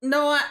Judy?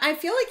 No, I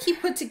feel like he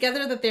put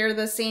together that they're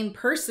the same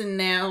person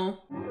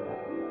now.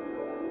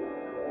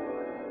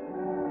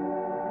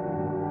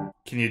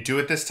 Can you do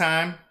it this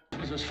time? It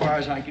was as far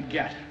as I could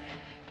get.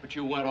 But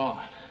you went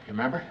on. You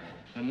remember?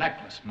 The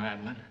necklace,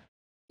 Madeline.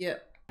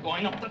 Yep.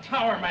 Going up the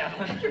tower,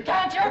 Madeline. You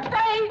can't. You're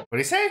afraid. What'd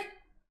he say?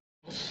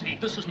 We'll see.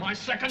 This is my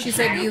second She chance.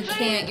 said, you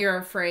can't, you're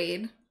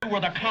afraid. You were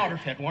the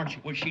counterfeit, weren't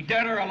you? Was she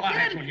dead or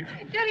alive?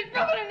 Daddy's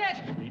broken her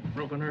neck. He'd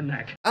broken her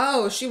neck.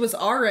 Oh, she was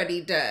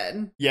already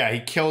dead. Yeah, he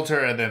killed her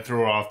and then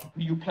threw her off.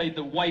 You played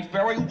the wife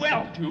very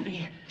well,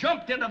 Judy.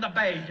 Jumped into the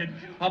bay, didn't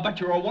you? I'll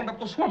bet you're a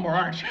wonderful swimmer,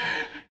 aren't you?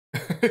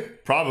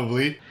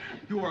 Probably.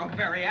 You were a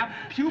very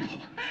apt pupil.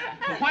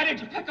 But why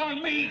did you pick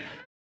on me?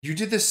 You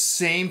did the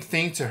same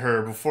thing to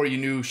her before you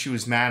knew she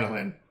was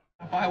Madeline.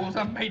 If I was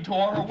a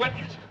made-to-order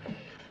witness,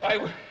 I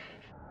would...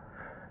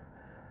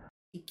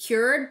 You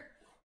cured?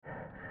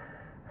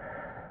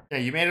 Yeah,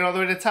 you made it all the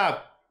way to the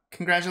top.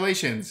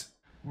 Congratulations.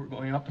 We're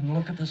going up and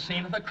look at the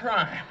scene of the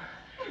crime.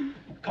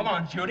 Come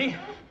on, Judy.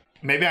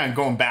 Maybe I'm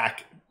going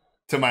back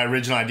to my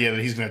original idea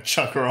that he's going to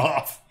chuck her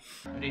off.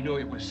 And he knew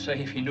it was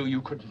safe. He knew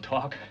you couldn't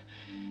talk.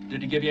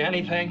 Did he give you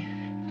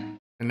anything?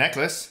 The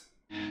necklace.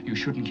 You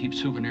shouldn't keep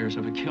souvenirs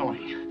of a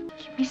killing.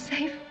 Keep me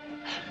safe.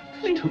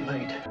 Please. Too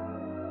late.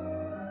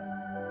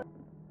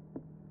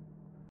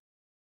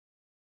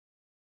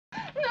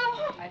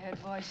 No. I heard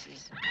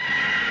voices.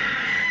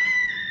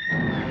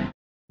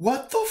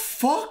 What the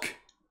fuck?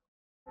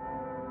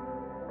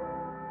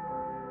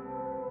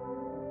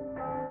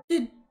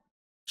 Did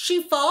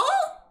she fall?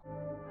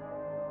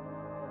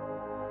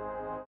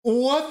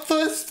 What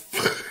the...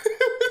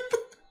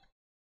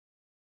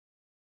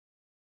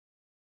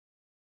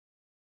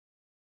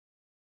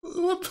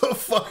 What the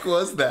fuck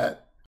was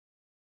that?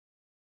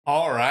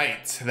 All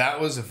right, that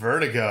was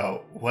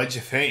Vertigo. What'd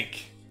you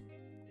think?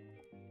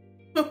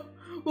 What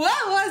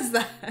was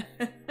that?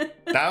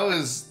 That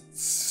was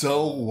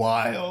so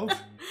wild.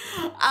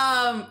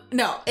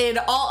 No, in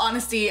all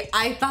honesty,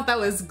 I thought that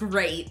was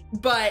great,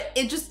 but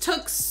it just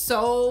took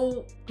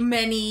so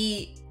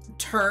many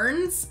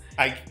turns.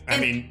 I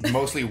mean,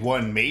 mostly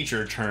one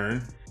major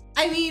turn.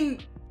 I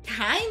mean,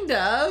 kind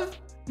of,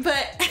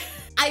 but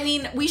I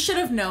mean, we should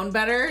have known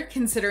better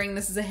considering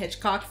this is a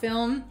Hitchcock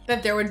film,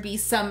 that there would be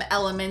some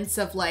elements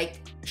of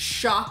like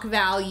shock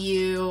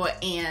value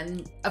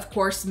and of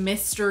course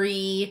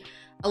mystery,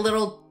 a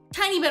little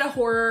tiny bit of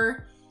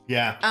horror.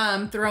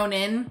 Yeah. Thrown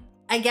in.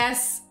 I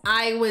guess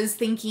I was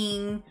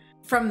thinking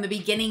from the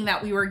beginning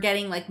that we were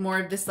getting like more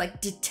of this like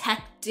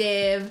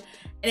detective,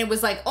 and it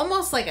was like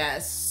almost like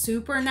a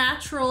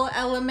supernatural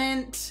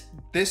element.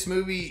 This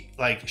movie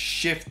like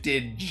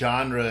shifted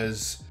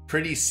genres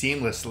pretty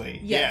seamlessly.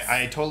 Yes. Yeah,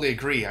 I totally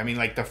agree. I mean,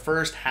 like the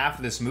first half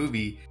of this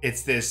movie,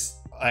 it's this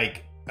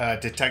like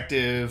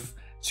detective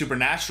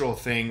supernatural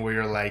thing where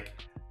you're like,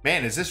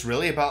 man, is this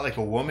really about like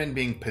a woman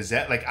being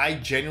possessed? Like I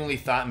genuinely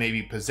thought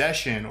maybe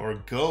possession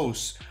or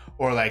ghosts,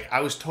 or like I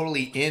was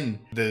totally in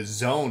the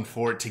zone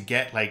for it to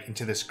get like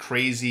into this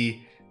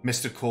crazy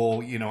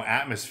mystical, you know,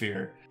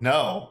 atmosphere.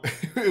 No,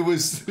 it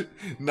was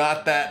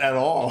not that at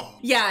all.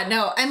 Yeah,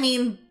 no, I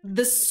mean,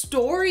 the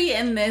story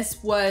in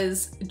this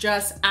was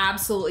just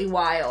absolutely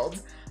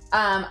wild.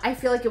 I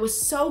feel like it was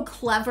so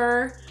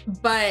clever,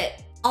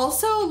 but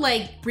also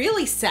like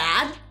really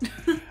sad.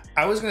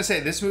 I was gonna say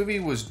this movie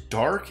was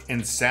dark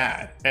and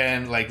sad,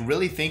 and like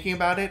really thinking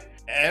about it,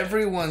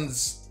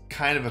 everyone's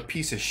kind of a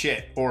piece of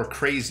shit or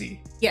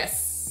crazy.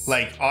 Yes.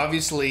 Like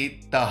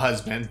obviously the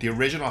husband, the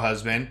original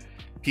husband,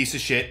 piece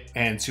of shit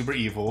and super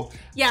evil.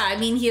 Yeah, I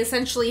mean, he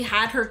essentially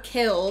had her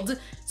killed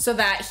so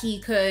that he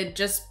could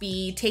just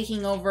be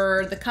taking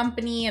over the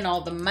company and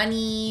all the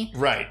money.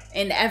 Right.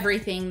 And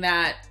everything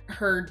that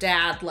her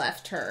dad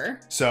left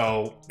her.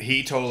 So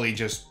he totally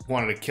just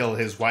wanted to kill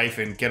his wife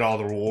and get all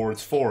the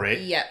rewards for it.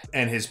 Yep.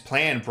 And his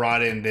plan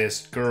brought in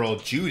this girl,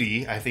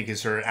 Judy, I think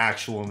is her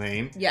actual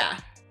name. Yeah.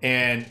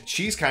 And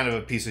she's kind of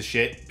a piece of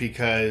shit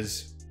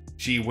because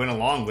she went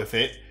along with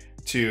it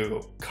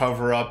to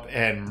cover up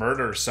and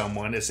murder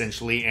someone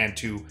essentially, and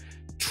to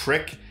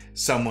trick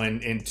someone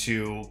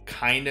into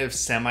kind of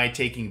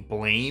semi-taking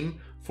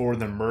blame for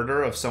the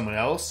murder of someone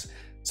else.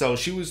 So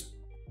she was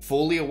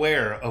fully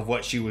aware of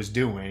what she was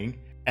doing.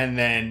 And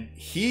then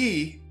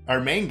he,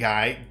 our main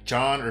guy,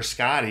 John or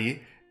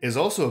Scotty, is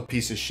also a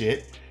piece of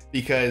shit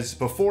because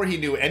before he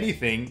knew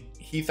anything,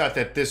 he thought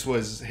that this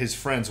was his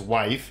friend's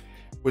wife,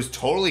 was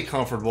totally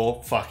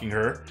comfortable fucking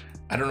her.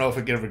 I don't know if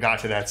it ever got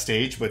to that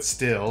stage, but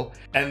still.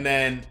 And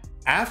then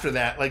after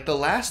that, like the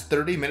last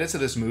 30 minutes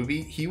of this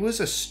movie, he was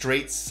a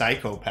straight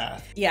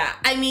psychopath. Yeah,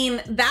 I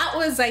mean, that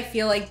was, I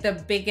feel like,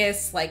 the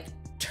biggest like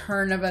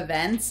turn of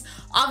events.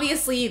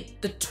 Obviously,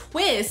 the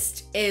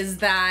twist is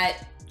that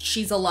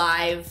she's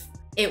alive.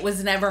 It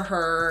was never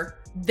her.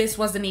 This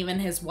wasn't even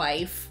his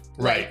wife.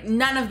 Right. Like,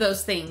 none of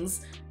those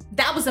things.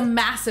 That was a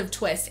massive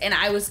twist, and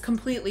I was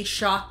completely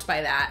shocked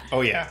by that.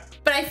 Oh, yeah.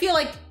 But I feel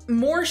like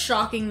more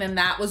shocking than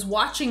that was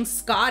watching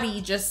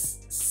Scotty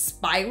just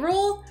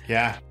spiral.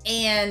 Yeah.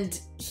 And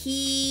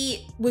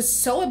he was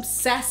so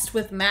obsessed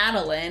with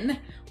Madeline,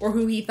 or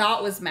who he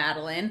thought was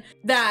Madeline,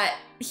 that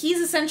he's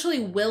essentially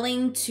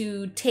willing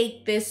to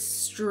take this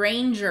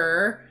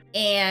stranger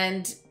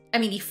and, I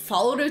mean, he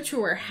followed her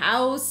to her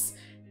house,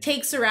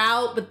 takes her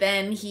out, but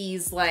then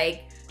he's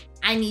like,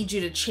 I need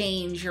you to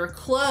change your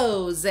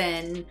clothes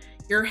and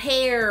your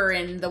hair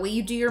and the way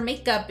you do your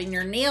makeup and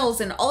your nails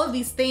and all of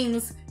these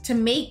things to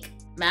make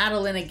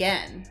Madeline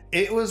again.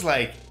 It was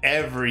like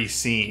every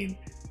scene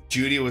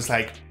Judy was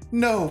like,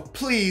 no,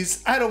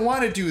 please, I don't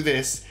want to do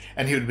this.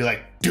 And he would be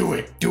like, do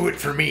it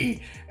for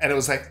me. And it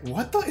was like,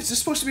 what the, is this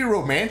supposed to be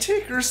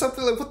romantic or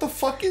something? Like, what the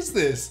fuck is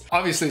this?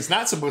 Obviously, it's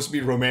not supposed to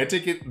be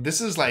romantic.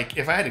 This is like,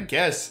 if I had to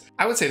guess,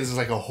 I would say this is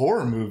like a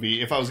horror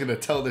movie if I was going to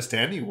tell this to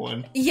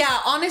anyone. Yeah,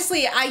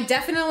 honestly, I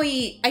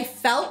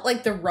felt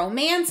like the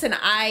romance, and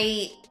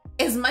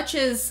as much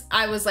as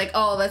I was like,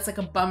 oh, that's like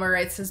a bummer,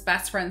 it's his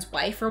best friend's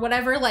wife or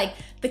whatever, like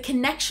the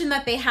connection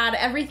that they had,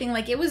 everything,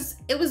 like it was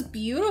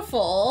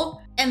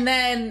beautiful. And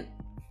then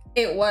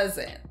it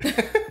wasn't.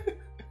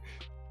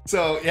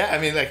 So yeah, I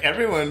mean, like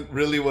everyone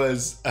really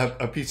was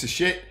a piece of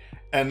shit.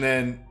 And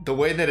then the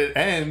way that it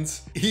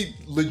ends, he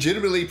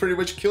legitimately pretty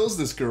much kills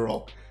this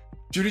girl.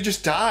 Judy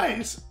just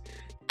dies.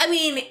 I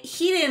mean,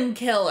 he didn't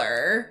kill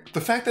her.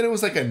 The fact that it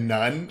was like a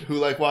nun who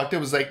like walked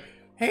in was like,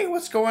 hey,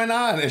 what's going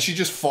on? And she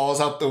just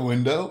falls out the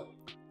window.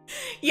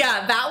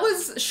 Yeah, that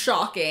was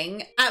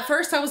shocking. At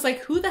first I was like,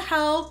 who the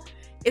hell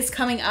is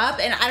coming up?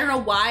 And I don't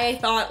know why I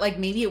thought like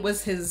maybe it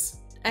was his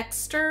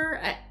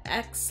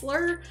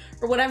Exler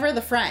or whatever,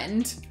 the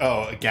friend.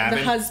 Oh, Gavin?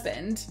 The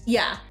husband.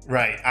 Yeah.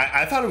 Right.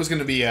 I thought it was going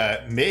to be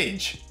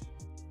Midge.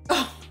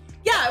 Oh,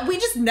 yeah. We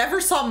just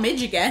never saw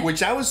Midge again.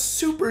 Which I was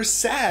super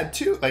sad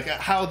too. Like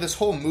how this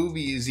whole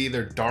movie is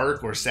either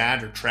dark or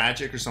sad or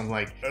tragic or something.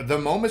 Like the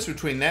moments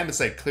between them,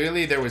 it's like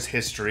clearly there was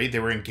history. They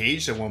were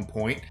engaged at one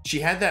point. She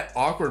had that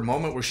awkward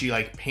moment where she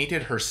like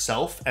painted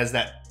herself as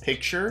that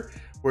picture.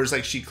 Whereas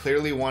like she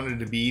clearly wanted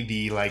to be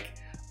the like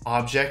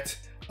object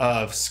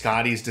of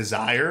Scotty's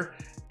desire,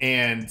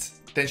 and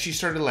then she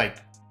started like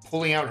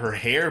pulling out her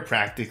hair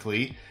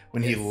practically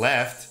when he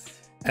left.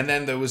 And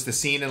then there was the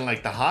scene in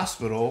like the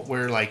hospital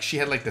where like she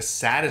had like the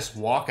saddest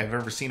walk I've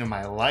ever seen in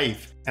my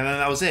life, and then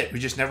that was it. We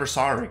just never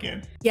saw her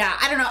again. Yeah,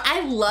 I don't know,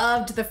 I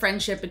loved the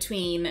friendship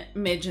between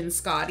Midge and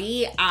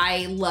Scotty.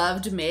 I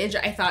loved Midge.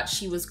 I thought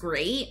she was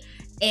great,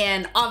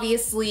 and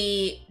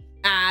obviously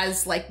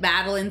as like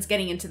Madeline's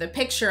getting into the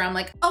picture, I'm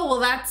like, oh well,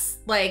 that's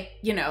like,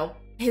 you know,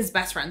 his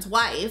best friend's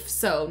wife,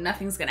 so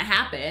nothing's gonna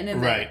happen.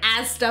 And then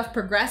as stuff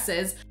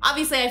progresses,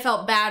 obviously I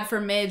felt bad for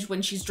Midge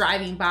when she's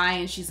driving by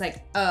and she's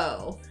like,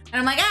 oh. And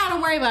I'm like,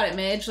 don't worry about it,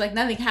 Midge. Like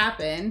nothing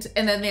happened.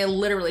 And then they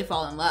literally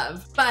fall in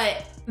love.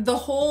 But the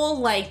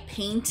whole like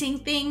painting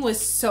thing was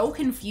so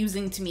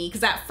confusing to me,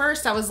 because at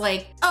first I was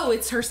like, oh,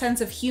 it's her sense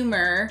of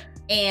humor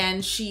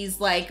and she's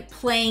like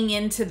playing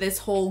into this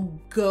whole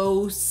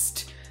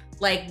ghost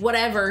like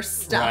whatever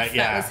stuff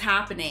that was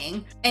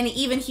happening. And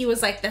even he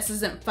was like, this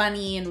isn't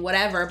funny and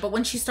whatever. But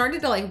when she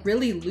started to like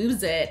really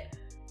lose it,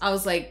 I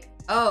was like,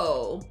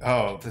 oh,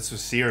 this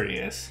was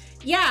serious.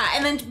 Yeah.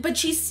 And then, but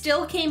she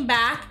still came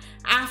back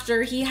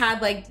after he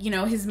had like, you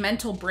know, his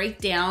mental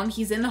breakdown.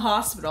 He's in the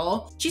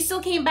hospital. She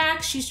still came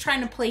back. She's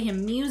trying to play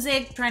him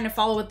music, trying to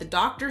follow what the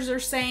doctors are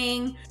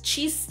saying.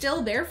 She's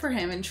still there for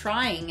him and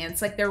trying. And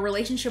it's like their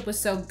relationship was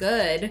so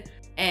good.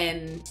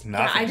 And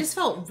I just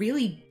felt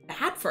really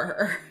bad for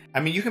her. I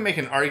mean, you can make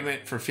an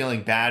argument for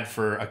feeling bad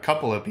for a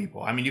couple of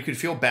people. I mean, you could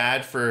feel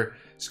bad for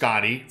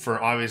Scotty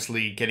for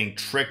obviously getting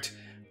tricked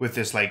with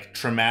this like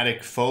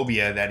traumatic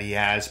phobia that he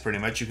has pretty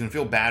much. You can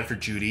feel bad for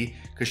Judy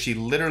because she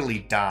literally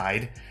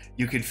died.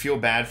 You could feel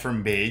bad for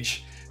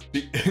Midge.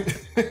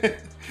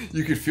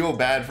 You could feel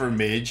bad for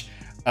Midge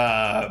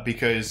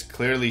because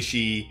clearly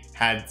she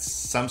had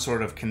some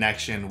sort of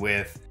connection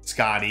with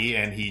Scotty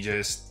and he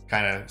just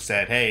kind of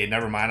said, hey,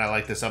 never mind, I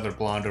like this other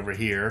blonde over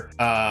here.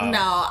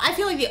 No, I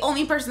feel like the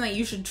only person that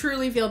you should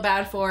truly feel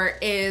bad for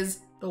is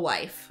the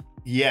wife.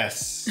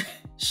 Yes.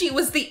 She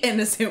was the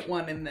innocent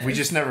one in this. We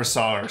just never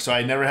saw her, so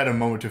I never had a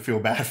moment to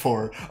feel bad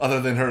for her other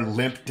than her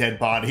limp dead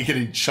body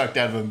getting chucked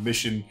out of a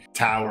mission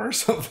tower or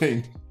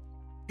something.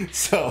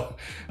 So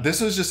this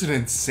was just an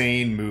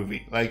insane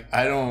movie. Like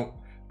I don't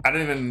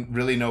even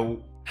really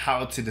know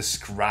how to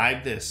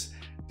describe this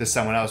to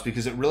someone else,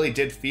 because it really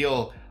did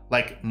feel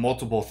like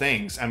multiple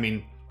things. I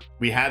mean,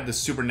 we had the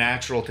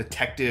supernatural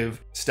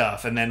detective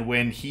stuff, and then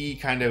when he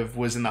kind of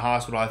was in the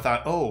hospital, I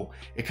thought, oh,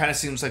 it kind of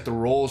seems like the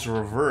roles are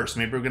reversed.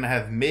 Maybe we're gonna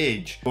have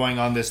Midge going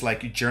on this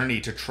like journey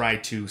to try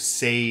to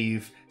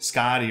save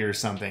Scotty or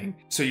something.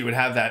 So you would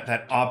have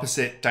that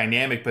opposite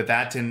dynamic, but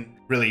that didn't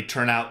really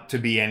turn out to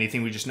be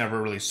anything. We just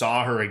never really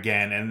saw her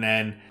again. And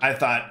then I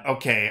thought,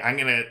 okay, I'm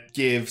gonna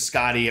give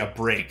Scotty a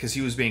break because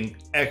he was being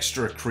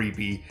extra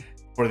creepy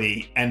for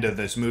the end of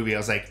this movie. I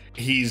was like,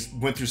 he's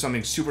went through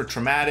something super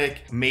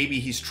traumatic. Maybe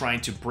he's trying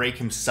to break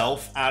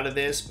himself out of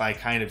this by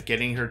kind of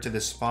getting her to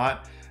this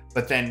spot.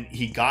 But then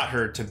he got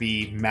her to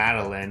be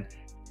Madeline,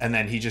 and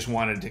then he just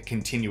wanted to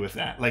continue with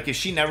that. Like if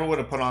she never would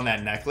have put on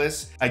that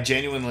necklace, I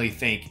genuinely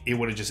think it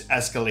would have just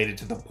escalated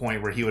to the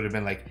point where he would have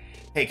been like,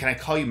 hey, can I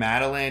call you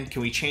Madeline?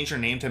 Can we change her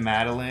name to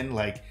Madeline?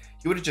 Like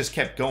he would have just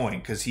kept going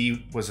because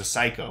he was a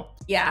psycho.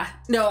 Yeah,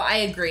 no, I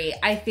agree.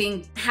 I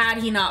think had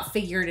he not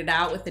figured it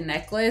out with the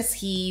necklace,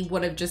 he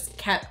would have just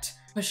kept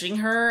pushing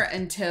her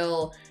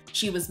until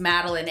she was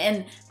Madeline.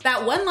 And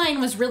that one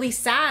line was really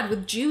sad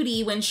with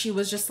Judy when she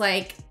was just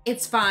like,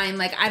 it's fine.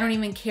 Like, I don't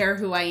even care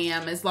who I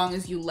am as long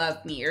as you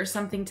love me, or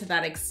something to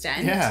that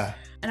extent. Yeah.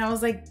 And I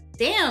was like,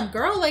 damn,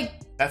 girl,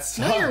 like, That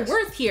sucks. know your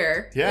worth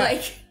here. Yeah.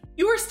 Like,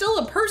 you are still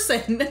a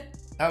person.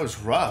 That was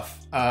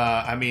rough.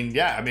 I mean,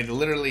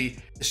 literally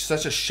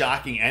such a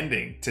shocking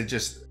ending to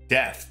just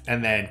death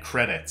and then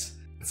credits.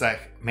 It's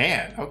like,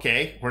 man,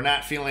 okay, we're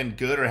not feeling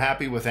good or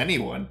happy with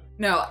anyone.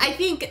 No, I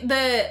think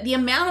the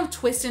amount of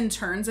twists and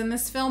turns in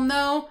this film,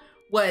 though,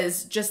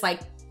 was just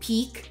like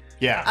peak.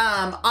 Yeah.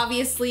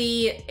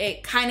 Obviously,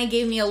 it kind of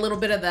gave me a little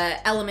bit of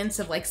the elements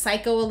of like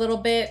Psycho a little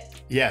bit.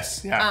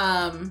 Yes,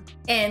 yeah.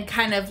 And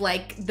kind of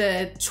like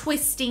the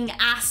twisting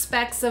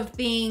aspects of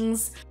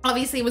things.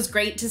 Obviously, it was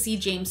great to see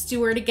James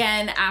Stewart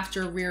again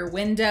after Rear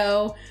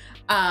Window.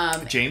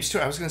 James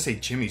Stewart? I was going to say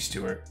Jimmy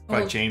Stewart,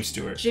 but James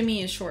Stewart.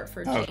 Jimmy is short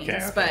for James,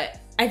 okay. But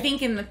I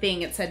think in the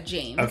thing it said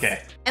James.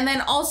 Okay. And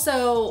then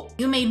also,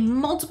 you made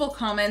multiple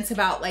comments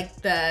about like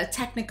the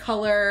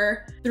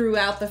Technicolor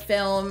throughout the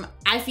film.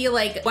 I feel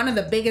like one of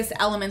the biggest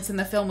elements in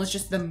the film was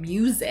just the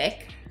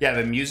music. Yeah,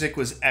 the music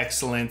was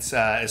excellent,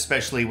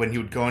 especially when he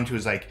would go into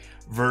his like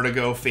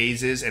Vertigo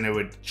phases and it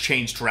would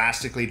change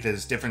drastically to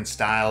this different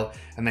style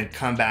and then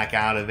come back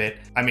out of it.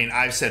 I mean,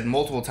 I've said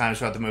multiple times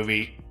throughout the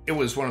movie, it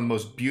was one of the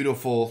most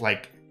beautiful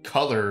like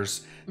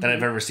colors that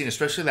I've ever seen,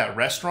 especially that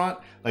restaurant,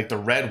 like the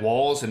red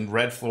walls and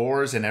red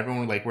floors and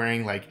everyone like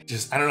wearing like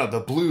just, I don't know,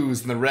 the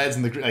blues and the reds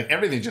and the like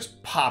everything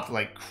just popped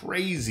like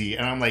crazy.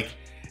 And I'm like,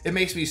 it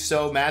makes me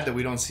so mad that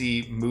we don't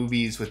see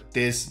movies with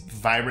this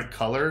vibrant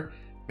color.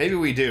 Maybe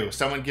we do.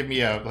 Someone give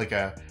me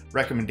a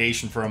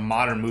recommendation for a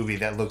modern movie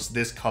that looks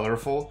this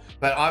colorful.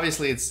 But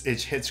obviously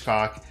it's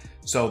Hitchcock,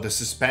 so the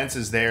suspense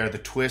is there, the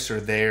twists are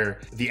there.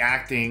 The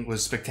acting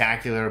was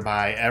spectacular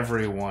by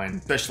everyone,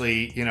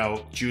 especially, you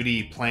know,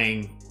 Judy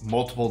playing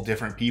multiple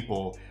different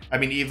people. I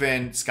mean,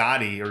 even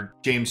Scotty or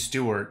James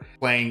Stewart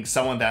playing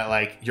someone that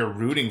like you're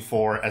rooting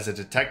for as a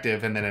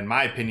detective, and then in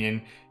my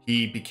opinion,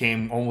 he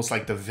became almost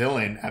like the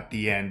villain at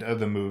the end of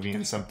the movie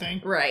and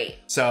something. Right.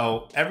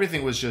 So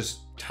everything was just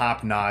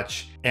top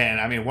notch.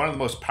 And I mean, one of the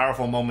most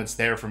powerful moments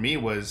there for me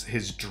was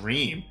his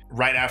dream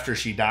right after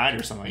she died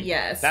or something.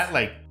 Yes. That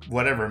like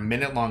whatever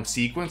minute long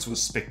sequence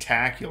was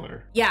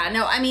spectacular. Yeah,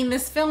 no, I mean,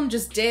 this film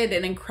just did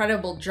an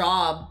incredible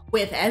job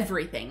with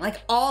everything.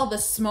 Like all the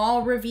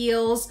small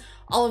reveals,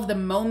 all of the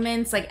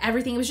moments, like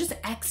everything, it was just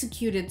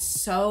executed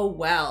so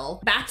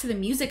well. Back to the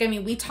music, I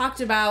mean, we talked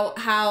about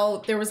how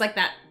there was like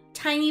that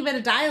tiny bit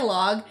of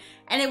dialogue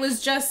and it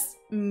was just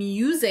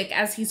music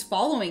as he's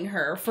following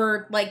her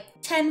for like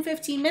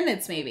 10-15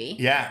 minutes maybe.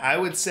 Yeah, I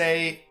would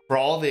say for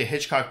all the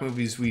Hitchcock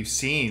movies we've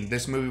seen,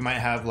 this movie might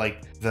have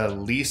like the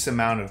least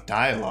amount of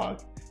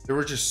dialogue. There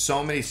were just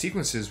so many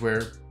sequences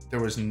where there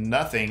was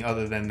nothing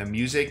other than the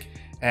music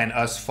and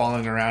us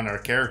following around our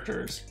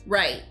characters.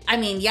 Right. I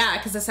mean, yeah,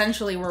 because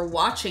essentially we're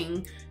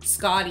watching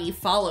Scotty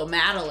follow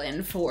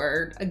Madeline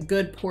for a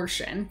good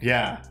portion.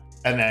 Yeah,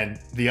 and then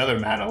the other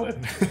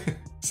Madeline.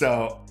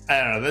 So,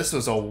 I don't know, this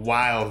was a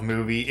wild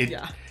movie. It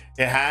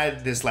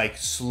had this like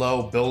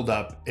slow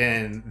buildup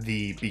in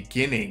the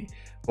beginning,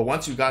 but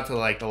once you got to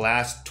like the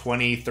last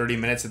 20-30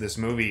 minutes of this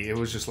movie, it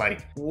was just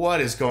like,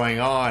 what is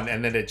going on?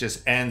 And then it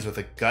just ends with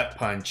a gut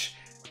punch,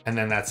 and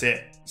then that's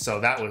it.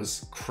 So that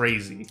was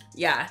crazy.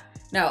 Yeah,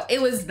 no,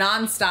 it was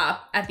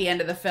nonstop at the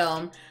end of the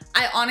film.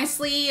 I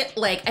honestly,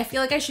 like, I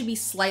feel like I should be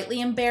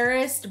slightly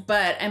embarrassed,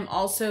 but I'm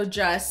also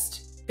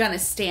just gonna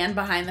stand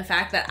behind the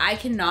fact that I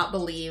cannot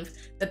believe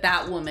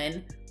that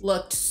woman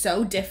looked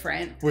so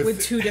different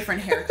with two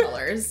different hair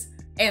colors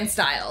and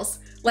styles.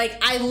 Like,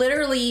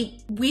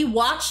 we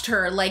watched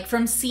her like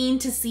from scene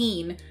to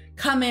scene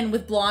come in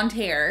with blonde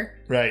hair.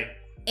 Right.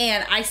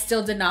 And I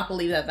still did not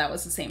believe that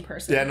was the same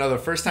person. Yeah, no, the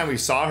first time we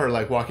saw her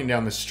like walking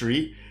down the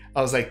street,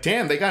 I was like,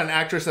 damn, they got an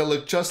actress that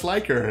looked just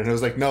like her. And it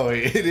was like, no,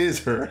 it is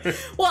her.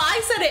 Well, I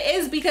said it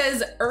is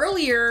because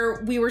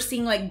earlier we were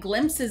seeing like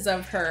glimpses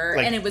of her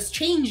and it was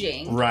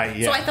changing. Right,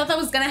 yeah. So I thought that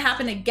was going to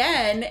happen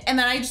again. And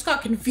then I just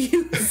got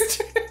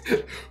confused.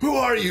 Who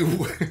are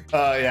you?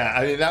 Yeah,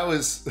 I mean, that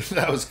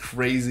was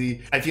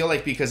crazy. I feel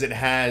like because it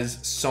has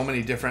so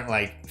many different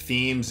like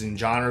themes and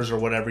genres or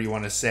whatever you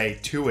want to say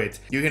to it,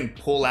 you can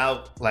pull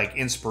out like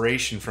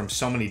inspiration from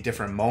so many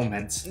different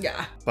moments.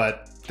 Yeah.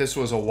 But this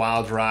was a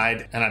wild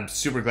ride, and I'm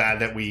super glad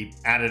that we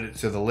added it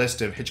to the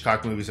list of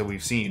Hitchcock movies that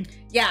we've seen.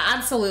 Yeah,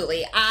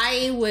 absolutely.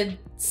 I would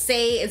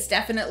say it's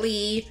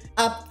definitely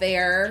up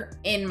there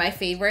in my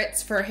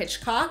favorites for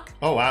Hitchcock.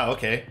 Oh, wow,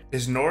 okay.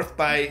 Is North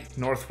by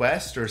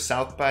Northwest or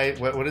South by,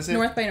 what is it?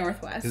 North by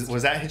Northwest.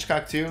 Was that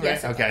Hitchcock too? Right?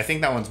 Yes. Okay, I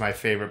think that one's my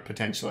favorite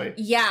potentially.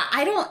 Yeah,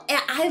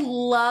 I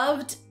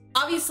loved,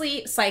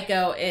 obviously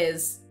Psycho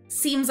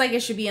seems like it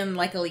should be in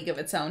like a league of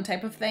its own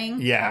type of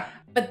thing. Yeah.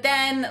 But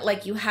then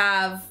like you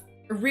have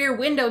Rear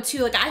Window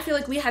too. Like I feel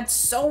like we had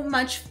so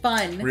much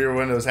fun. Rear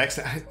Window's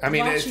excellent. I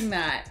mean, watching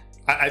that.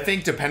 I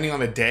think depending on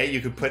the day, you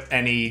could put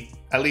any,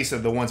 at least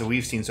of the ones that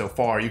we've seen so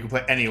far, you could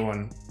put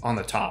anyone on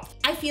the top.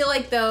 I feel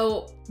like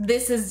though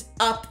this is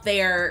up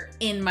there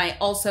in my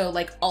also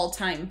like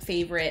all-time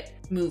favorite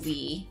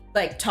movie,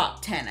 like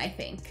top 10, I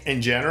think. In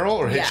general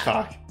or Yeah.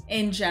 Hitchcock?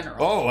 In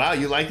general. Oh, wow,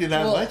 you liked it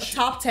that much?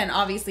 Top 10,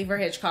 obviously, for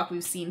Hitchcock.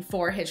 We've seen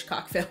 4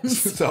 Hitchcock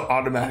films. So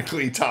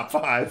automatically top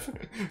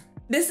 5.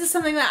 This is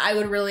something that I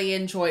would really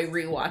enjoy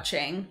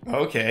rewatching.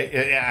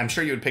 Okay. Yeah, I'm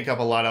sure you would pick up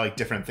a lot of like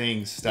different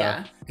things,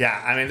 stuff.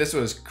 Yeah, I mean, this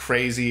was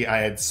crazy. I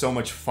had so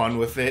much fun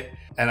with it.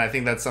 And I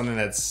think that's something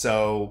that's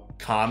so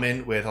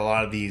common with a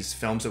lot of these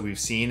films that we've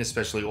seen,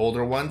 especially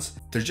older ones.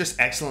 They're just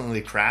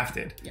excellently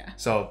crafted. Yeah.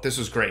 So this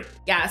was great.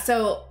 Yeah,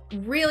 so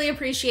really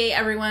appreciate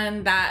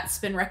everyone that's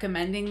been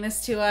recommending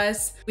this to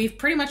us. We've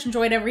pretty much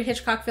enjoyed every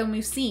Hitchcock film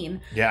we've seen.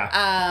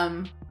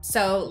 Yeah.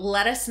 So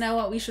let us know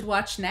what we should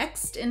watch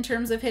next in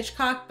terms of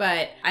Hitchcock,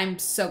 but I'm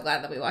so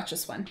glad that we watched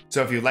this one.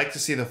 So if you'd like to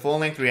see the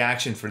full-length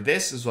reaction for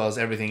this, as well as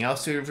everything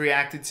else we've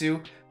reacted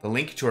to, the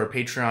link to our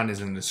Patreon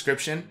is in the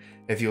description.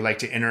 If you'd like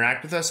to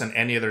interact with us on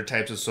any other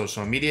types of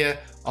social media,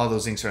 all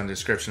those links are in the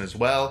description as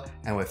well.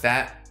 And with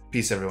that,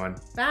 peace everyone.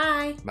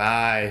 Bye.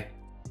 Bye.